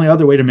 That's the only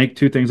other way to make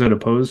two things that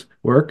oppose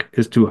work,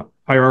 is to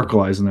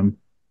hierarchalize them.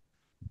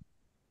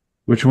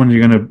 Which one are you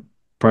going to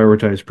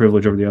prioritize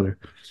privilege over the other.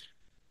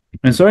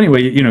 And so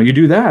anyway, you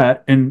do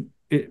that,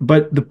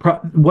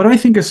 but what I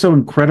think is so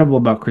incredible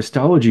about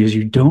Christology is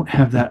you don't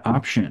have that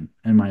option,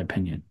 in my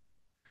opinion.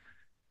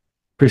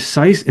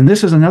 And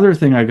this is another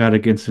thing I got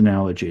against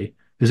analogy,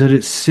 is that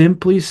it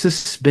simply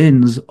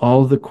suspends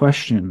all the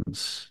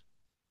questions.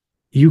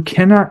 You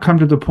cannot come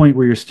to the point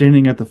where you're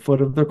standing at the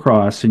foot of the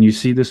cross and you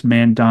see this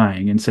man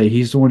dying and say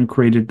he's the one who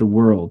created the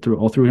world.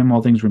 Through him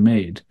all things were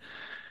made.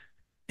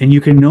 And you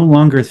can no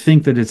longer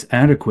think that it's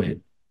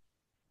adequate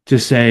to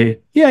say,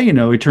 yeah,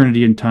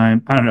 eternity and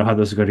time, I don't know how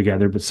those go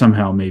together, but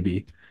somehow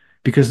maybe.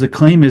 Because the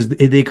claim is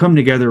they come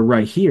together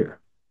right here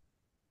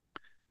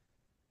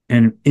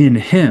and in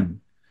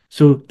him.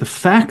 So the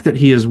fact that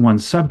he is one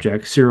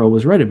subject, Cyril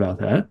was right about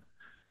that,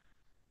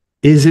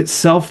 is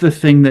itself the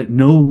thing that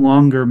no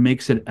longer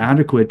makes it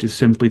adequate to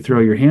simply throw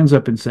your hands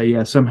up and say,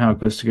 yeah, somehow it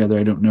goes together.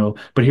 I don't know,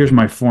 but here's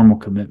my formal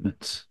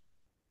commitments.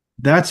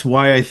 That's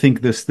why I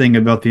think this thing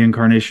about the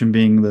incarnation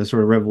being the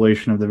sort of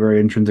revelation of the very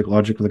intrinsic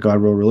logic of the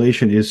God-will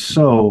relation is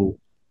so,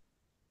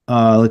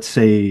 let's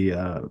say,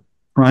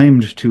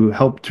 primed to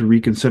help to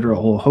reconsider a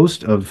whole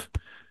host of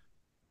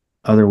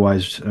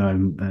otherwise,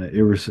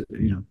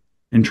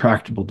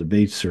 intractable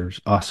debates or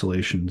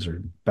oscillations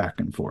or back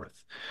and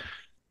forth.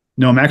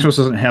 No, Maximus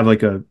doesn't have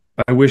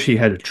I wish he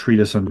had a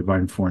treatise on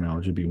divine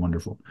foreknowledge. It'd be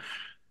wonderful.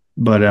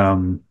 But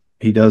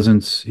he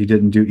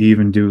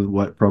didn't do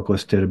what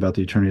Proclus did about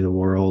the eternity of the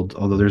world,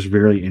 although there's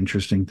very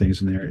interesting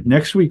things in there.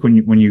 Next week, when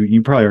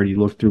you probably already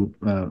looked through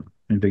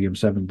Ambiguum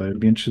 7, but I'd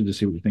be interested to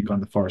see what you think on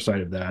the far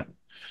side of that.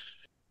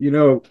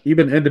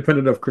 Even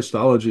independent of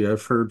Christology,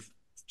 I've heard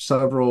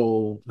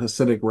several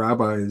Hasidic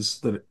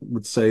rabbis that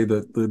would say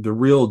that the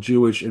real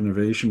Jewish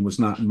innovation was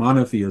not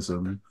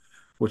monotheism,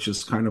 which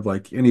is kind of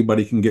like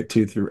anybody can get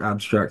to through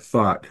abstract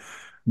thought.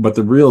 But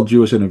the real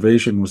Jewish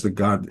innovation was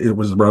it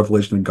was the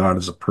revelation of God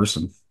as a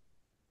person.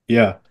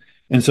 Yeah.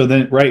 And so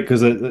then, right,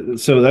 because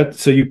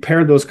so you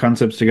pair those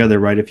concepts together,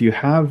 right? If you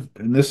have,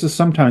 and this is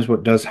sometimes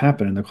what does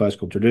happen in the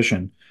classical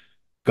tradition,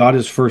 God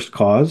is first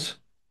cause,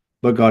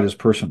 but God is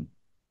person.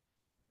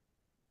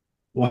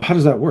 Well, how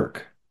does that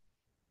work?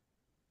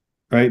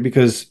 Right?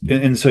 Because,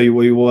 and so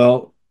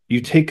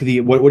you take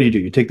what do?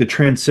 You take the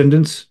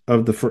transcendence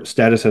of the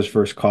status as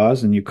first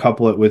cause and you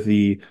couple it with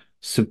the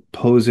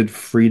supposed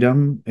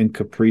freedom and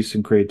caprice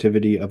and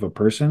creativity of a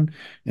person.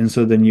 And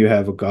so then you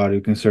have a God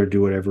who can sort of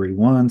do whatever he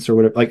wants or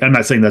whatever. Like, I'm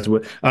not saying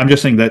I'm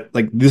just saying that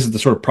this is the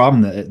sort of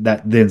problem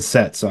that then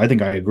sets. So I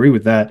think I agree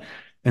with that.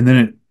 And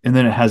then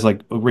it has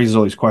it raises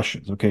all these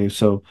questions. Okay.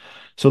 So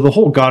the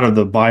whole God of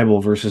the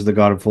Bible versus the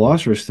God of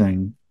philosophers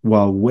thing,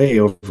 while way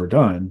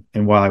overdone,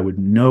 and while I would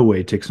no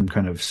way take some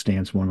kind of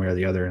stance one way or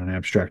the other in an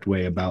abstract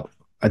way about,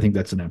 I think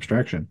that's an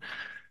abstract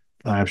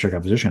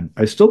opposition.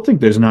 I still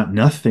think there's not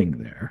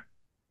nothing there,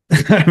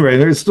 right?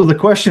 The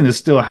question is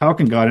still, how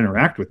can God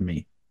interact with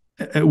me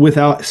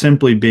without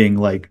simply being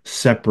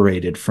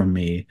separated from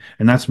me?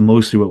 And that's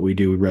mostly what we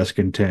do with rest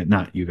content.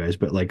 Not you guys,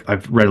 but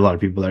I've read a lot of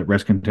people that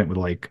rest content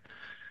with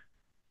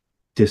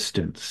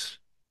distance,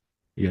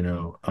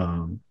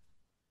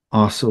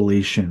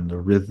 oscillation, the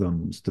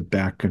rhythms, the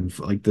back and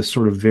this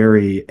sort of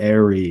very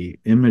airy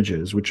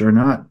images, which are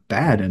not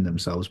bad in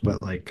themselves, but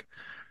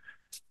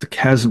the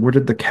chasm, where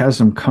did the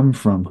chasm come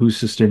from? Who's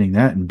sustaining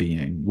that in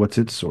being? What's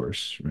its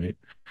source, right?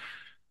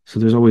 So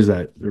there's always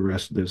the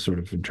this sort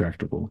of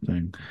intractable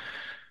thing.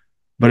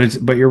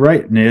 But you're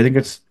right, Nate. I think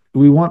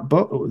we want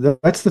both.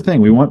 That's the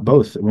thing. We want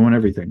both. We want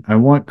everything. I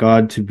want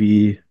God to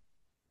be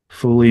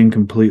fully and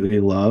completely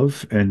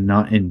love and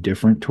not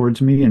indifferent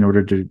towards me in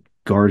order to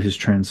guard his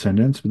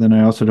transcendence, but then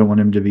I also don't want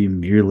him to be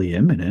merely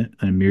immanent,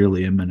 a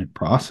merely immanent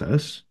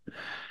process.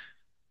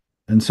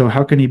 And so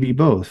how can he be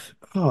both?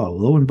 Oh,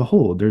 lo and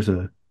behold, there's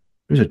a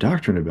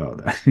doctrine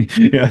about that.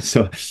 Yeah,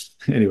 so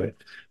anyway.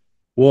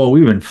 Well,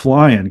 we've been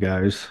flying,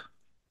 guys.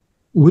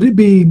 Would it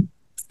be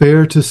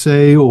fair to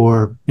say,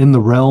 or in the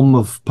realm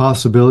of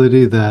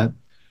possibility, that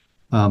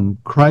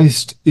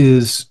Christ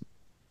is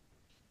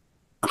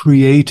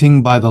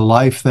creating by the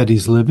life that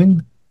he's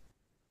living?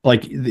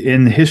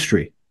 In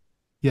history?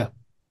 Yeah.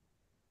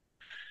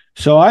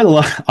 So I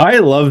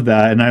love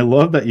that, and I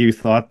love that you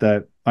thought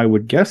that. I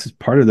would guess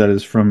part of that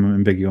is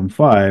from Ambiguum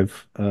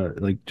 5,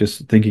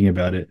 just thinking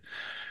about it,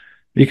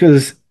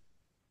 because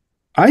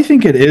I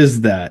think it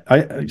is that.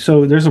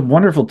 So there's a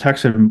wonderful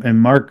text in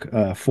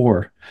Mark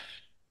 4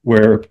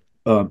 where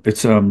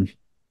it's he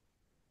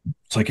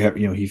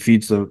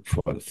feeds the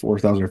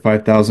 4,000 or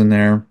 5,000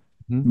 there,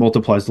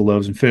 multiplies the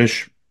loaves and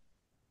fish.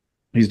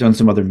 He's done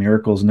some other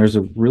miracles, and there's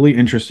a really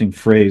interesting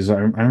phrase. I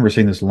remember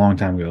saying this a long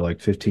time ago,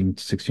 15,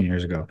 16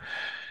 years ago.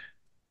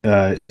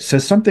 It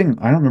says something,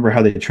 I don't remember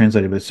how they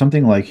translate it, but it's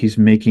something like he's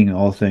making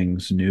all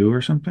things new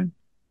or something.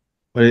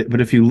 But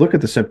if you look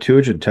at the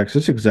Septuagint text,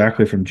 it's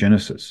exactly from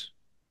Genesis.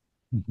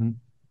 Mm-hmm.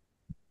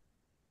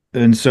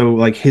 And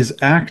so his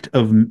act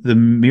of the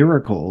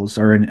miracles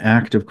are an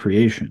act of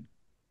creation,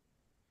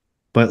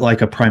 but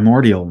a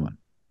primordial one.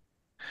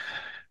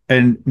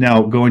 And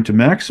now going to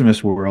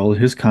Maximus' world,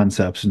 his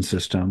concepts and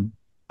system,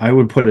 I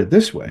would put it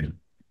this way.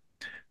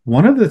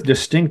 One of the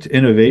distinct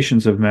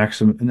innovations of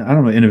Maxim, I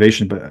don't know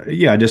innovation, but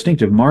yeah, a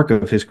distinctive mark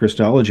of his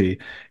Christology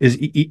is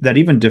that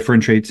even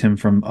differentiates him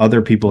from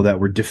other people that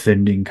were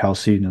defending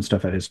Chalcedon and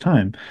stuff at his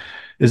time,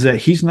 is that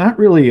he's not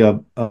really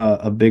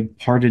a big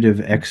partitive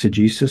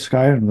exegesis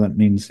guy. And that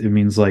means it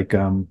means like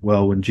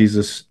well, when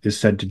Jesus is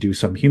said to do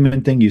some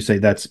human thing, you say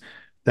that's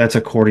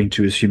according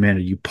to his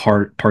humanity. You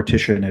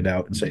partition it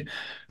out and say,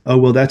 oh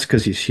well, that's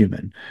because he's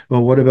human.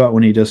 Well, what about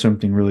when he does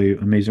something really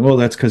amazing? Well,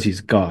 that's because he's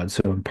God.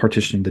 So I'm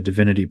partitioning the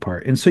divinity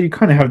part. And so you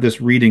kind of have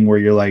this reading where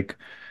you're like,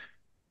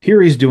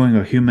 here he's doing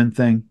a human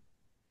thing,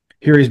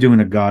 here he's doing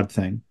a God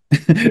thing.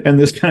 And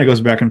this kind of goes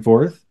back and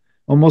forth,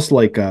 almost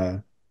like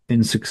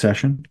in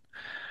succession.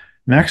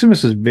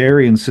 Maximus is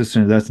very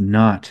insistent that's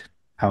not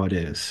how it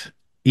is.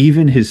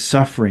 Even his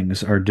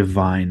sufferings are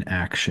divine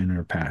action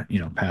or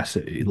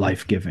passive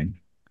life giving.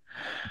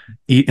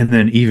 And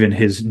then even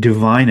his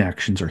divine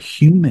actions are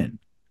human.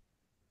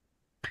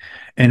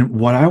 And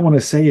what I want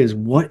to say is,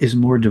 what is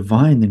more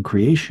divine than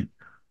creation?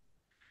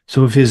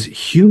 So if his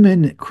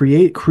human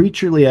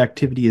creaturely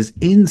activity is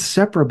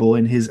inseparable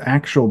in his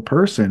actual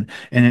person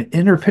and it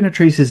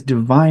interpenetrates his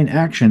divine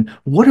action,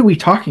 what are we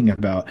talking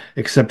about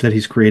except that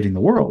he's creating the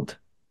world?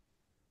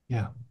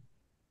 Yeah.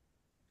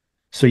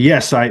 So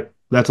yes,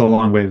 that's a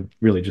long way of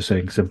really just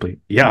saying simply,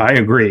 yeah, I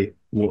agree.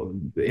 Well,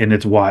 and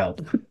it's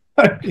wild.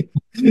 Thank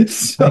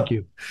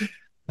you.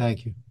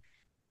 Thank you.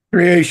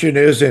 Creation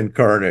is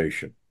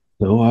incarnation.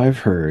 So I've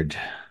heard.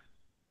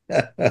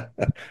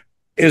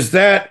 Is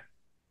that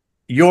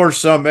your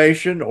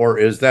summation or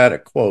is that a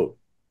quote?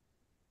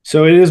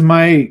 So it is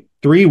my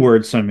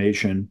 3-word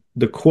summation.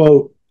 The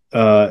quote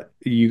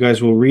you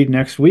guys will read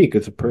next week.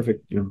 It's a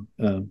perfect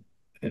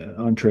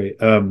entree.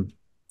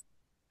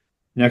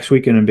 Next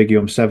week in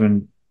Ambiguum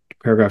 7,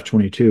 paragraph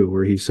 22,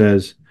 where he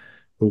says,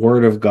 the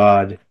word of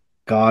God,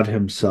 God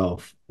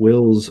himself,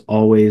 wills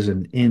always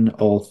and in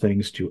all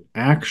things to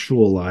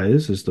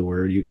actualize, is the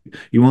word. You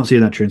won't see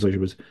in that translation,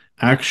 but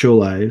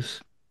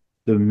actualize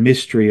the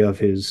mystery of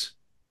his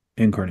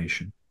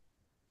incarnation.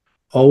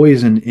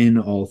 Always and in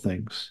all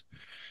things.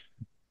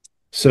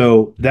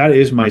 So that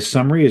is my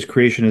summary, is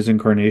creation is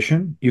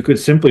incarnation. You could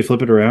simply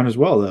flip it around as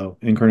well, though.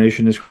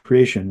 Incarnation is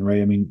creation,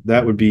 right? I mean,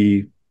 that would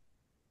be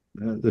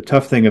the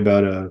tough thing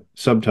about a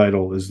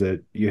subtitle is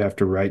that you have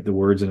to write the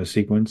words in a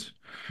sequence.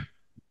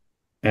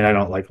 And I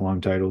don't like long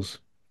titles.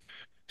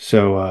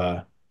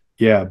 So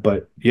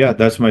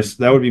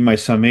that would be my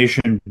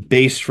summation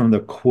based from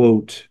the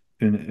quote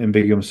in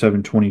Ambiguum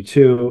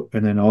 722,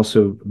 and then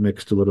also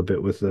mixed a little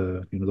bit with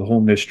the whole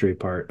mystery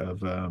part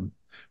of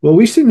well,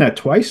 we've seen that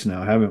twice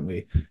now, haven't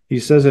we? He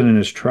says it in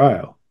his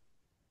trial,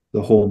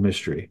 the whole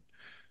mystery.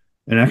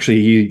 And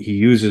actually he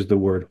uses the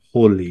word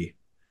holy,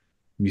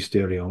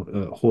 mysterion,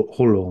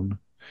 holon,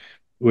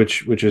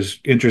 which is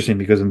interesting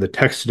because in the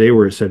text today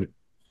where it said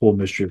whole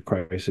mystery of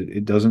Christ,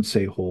 it doesn't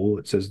say whole,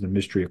 it says the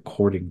mystery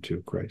according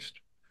to Christ.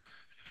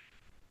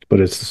 But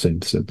it's the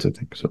same sense, I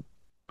think. So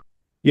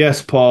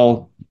yes,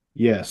 Paul,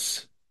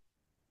 yes.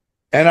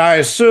 And I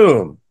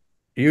assume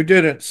you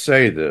didn't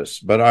say this,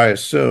 but I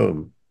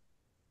assume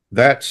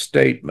that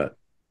statement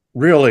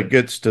really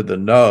gets to the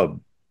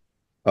nub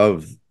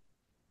of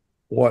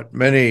what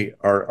many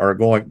are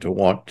going to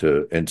want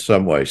to in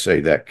some way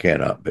say that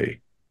cannot be.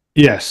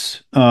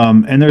 Yes,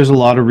 and there's a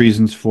lot of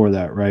reasons for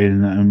that, right?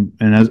 And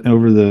as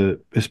over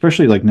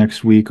especially like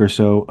next week or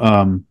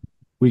so,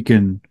 we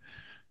can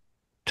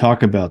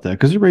talk about that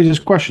because it raises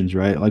questions,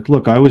 right? Like,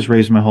 look, I was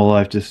raised my whole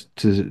life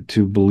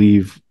to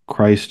believe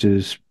Christ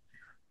is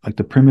like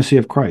the primacy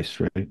of Christ,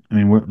 right? I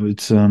mean,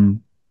 it's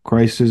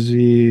Christ is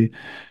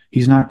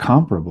he's not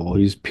comparable.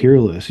 He's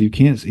peerless. You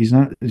can't. He's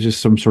not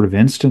just some sort of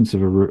instance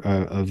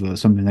of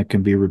something that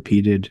can be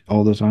repeated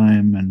all the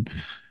time and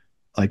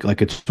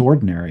like it's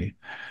ordinary.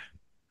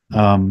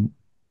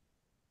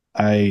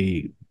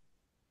 I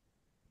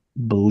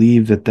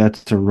believe that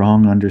that's a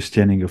wrong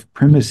understanding of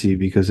primacy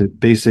because it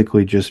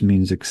basically just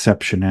means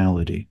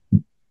exceptionality.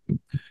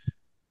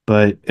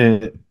 But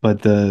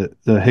the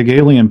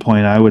Hegelian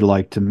point I would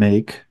like to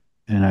make,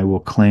 and I will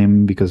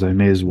claim because I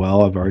may as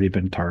well. I've already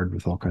been tarred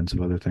with all kinds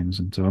of other things,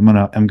 and so I'm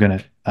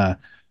gonna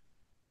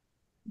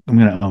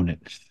own it.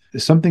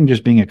 Something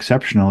just being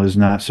exceptional is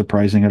not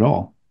surprising at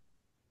all.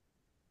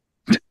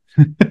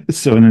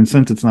 So in a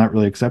sense, it's not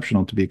really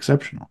exceptional to be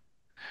exceptional.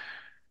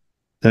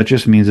 That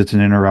just means it's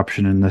an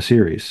interruption in the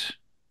series,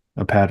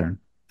 a pattern,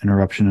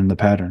 interruption in the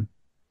pattern.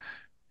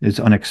 It's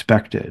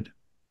unexpected.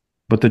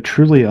 But the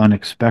truly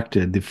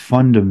unexpected, the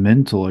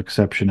fundamental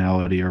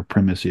exceptionality or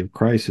primacy of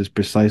Christ is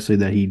precisely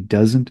that he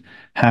doesn't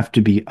have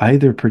to be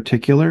either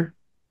particular,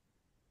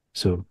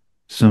 so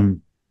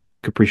some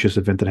capricious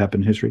event that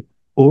happened in history,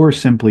 or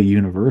simply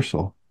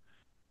universal,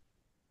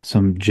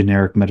 some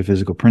generic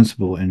metaphysical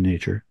principle in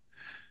nature,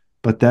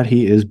 but that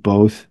he is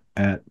both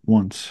at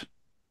once.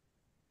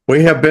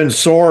 We have been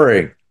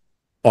soaring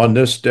on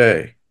this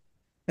day.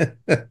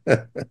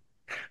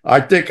 I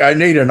think I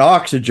need an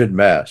oxygen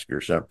mask or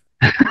something.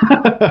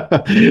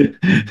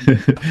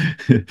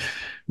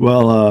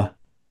 Well,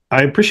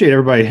 I appreciate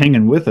everybody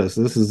hanging with us.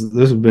 This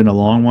has been a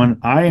long one.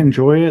 I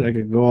enjoy it. I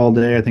could go all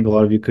day. I think a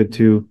lot of you could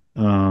too.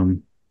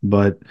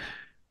 But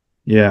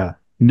yeah,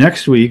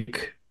 next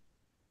week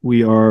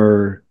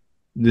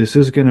this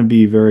is going to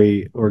be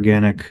very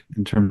organic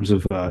in terms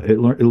of it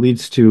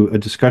leads to a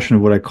discussion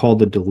of what I call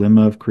the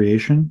dilemma of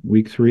creation,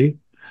 week 3.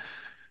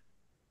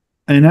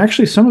 And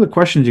actually, some of the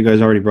questions you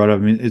guys already brought up,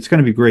 I mean, it's going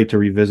to be great to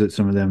revisit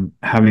some of them,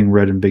 having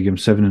read Ambiguum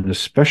 7, and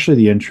especially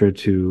the intro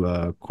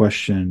to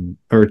questions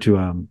to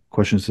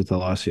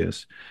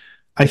Thalassius.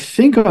 I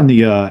think on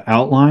the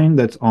outline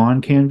that's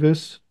on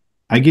Canvas,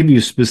 I give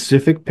you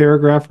specific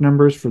paragraph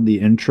numbers for the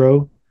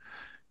intro,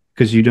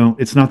 because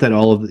it's not that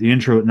all of the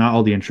intro, not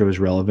all the intro is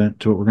relevant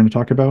to what we're going to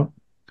talk about.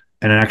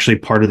 And actually,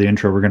 part of the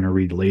intro we're going to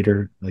read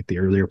later, like the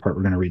earlier part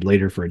we're going to read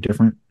later for a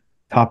different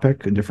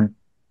topic,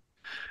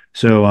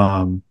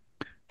 So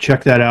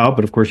check that out.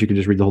 But of course, you can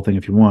just read the whole thing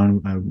if you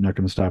want. I'm not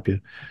going to stop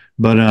you.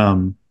 But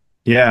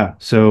yeah.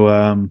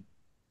 So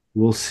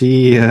we'll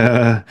see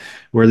and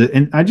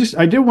I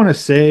did want to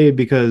say,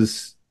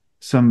 because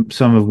some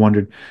have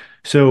wondered.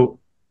 So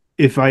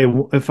if I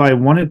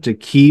wanted to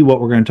key what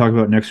we're going to talk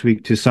about next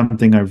week to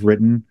something I've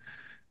written,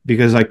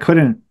 because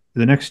the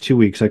next 2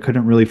 weeks I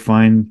couldn't really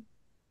find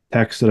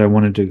text that I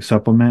wanted to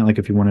supplement. Like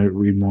if you want to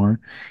read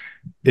more,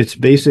 it's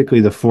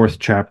basically the 4th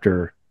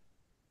chapter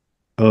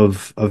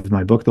of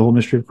my book, The Whole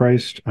Mystery of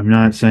Christ. I'm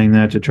not saying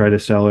that to try to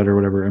sell it or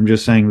whatever. I'm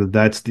just saying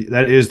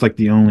that is like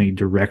the only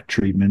direct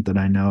treatment that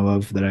I know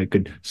of that I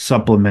could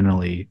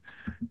supplementally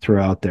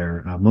throw out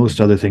there. Most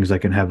other things I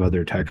can have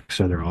other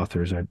texts, other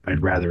authors.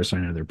 I'd rather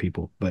assign other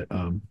people. But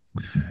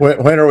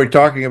when are we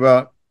talking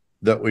about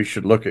that we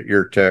should look at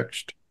your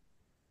text?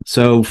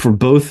 So for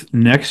both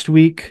next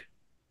week,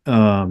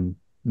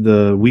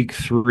 the week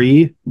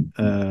 3,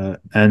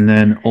 and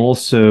then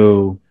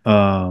also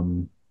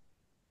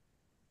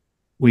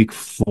week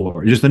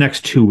 4, just the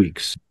next 2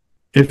 weeks.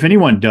 If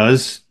anyone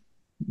does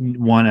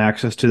want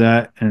access to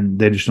that and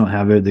they just don't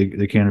have it,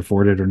 they can't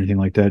afford it or anything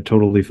like that,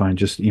 totally fine.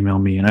 Just email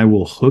me and I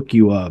will hook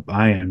you up.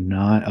 I am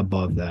not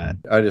above that.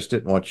 I just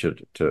didn't want you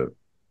to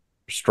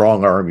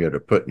strong arm you to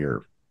putting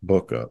your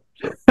book up.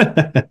 So.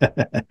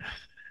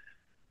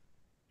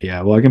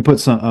 Yeah, well, I can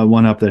put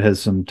one up that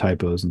has some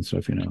typos and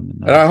stuff,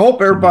 And I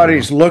hope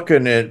everybody's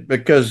looking at,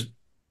 because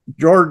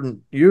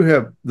Jordan, you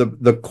have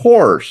the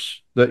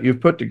course that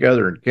you've put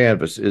together in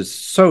Canvas is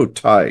so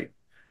tight.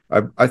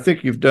 I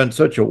think you've done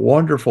such a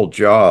wonderful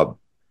job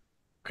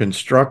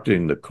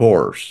constructing the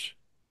course,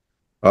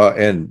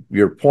 and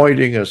you're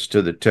pointing us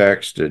to the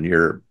text, and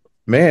you're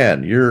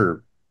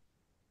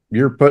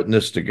putting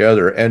this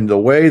together, and the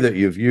way that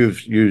you've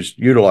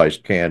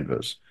utilized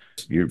Canvas,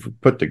 you've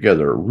put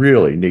together a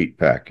really neat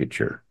package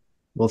here.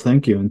 Well,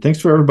 thank you. And thanks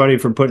for everybody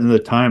for putting in the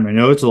time. I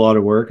know it's a lot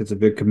of work. It's a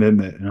big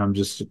commitment. And I'm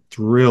just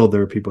thrilled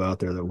there are people out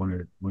there that want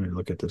to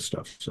look at this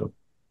stuff. So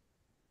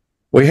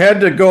we had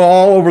to go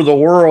all over the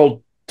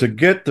world to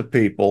get the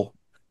people,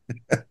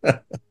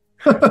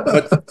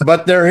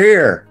 but they're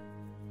here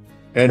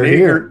and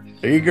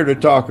eager to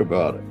talk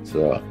about it.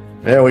 So,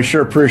 man, we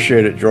sure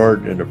appreciate it,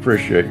 Jordan, and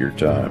appreciate your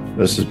time.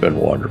 This has been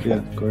wonderful. Yeah,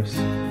 of course.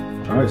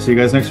 All right. See you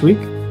guys next week.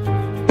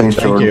 Thanks,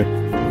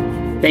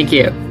 Jordan. Thank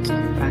you.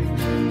 Bye.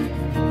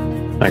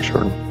 Thanks,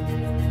 Jordan.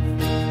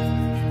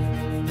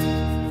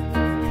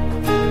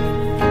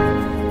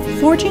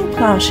 Forging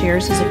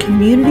Plowshares is a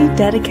community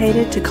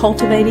dedicated to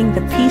cultivating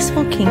the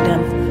peaceful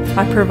kingdom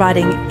by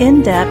providing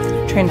in-depth,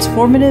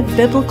 transformative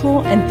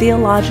biblical and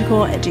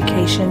theological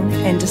education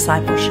and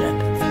discipleship.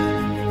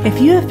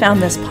 If you have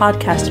found this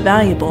podcast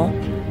valuable,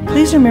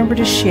 please remember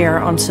to share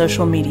on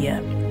social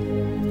media.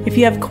 If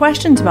you have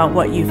questions about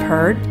what you've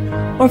heard,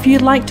 or if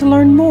you'd like to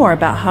learn more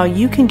about how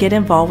you can get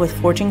involved with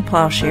Forging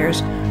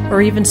Plowshares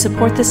or even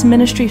support this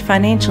ministry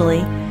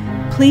financially,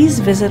 please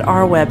visit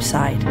our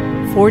website,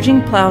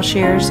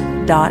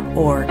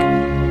 forgingplowshares.org.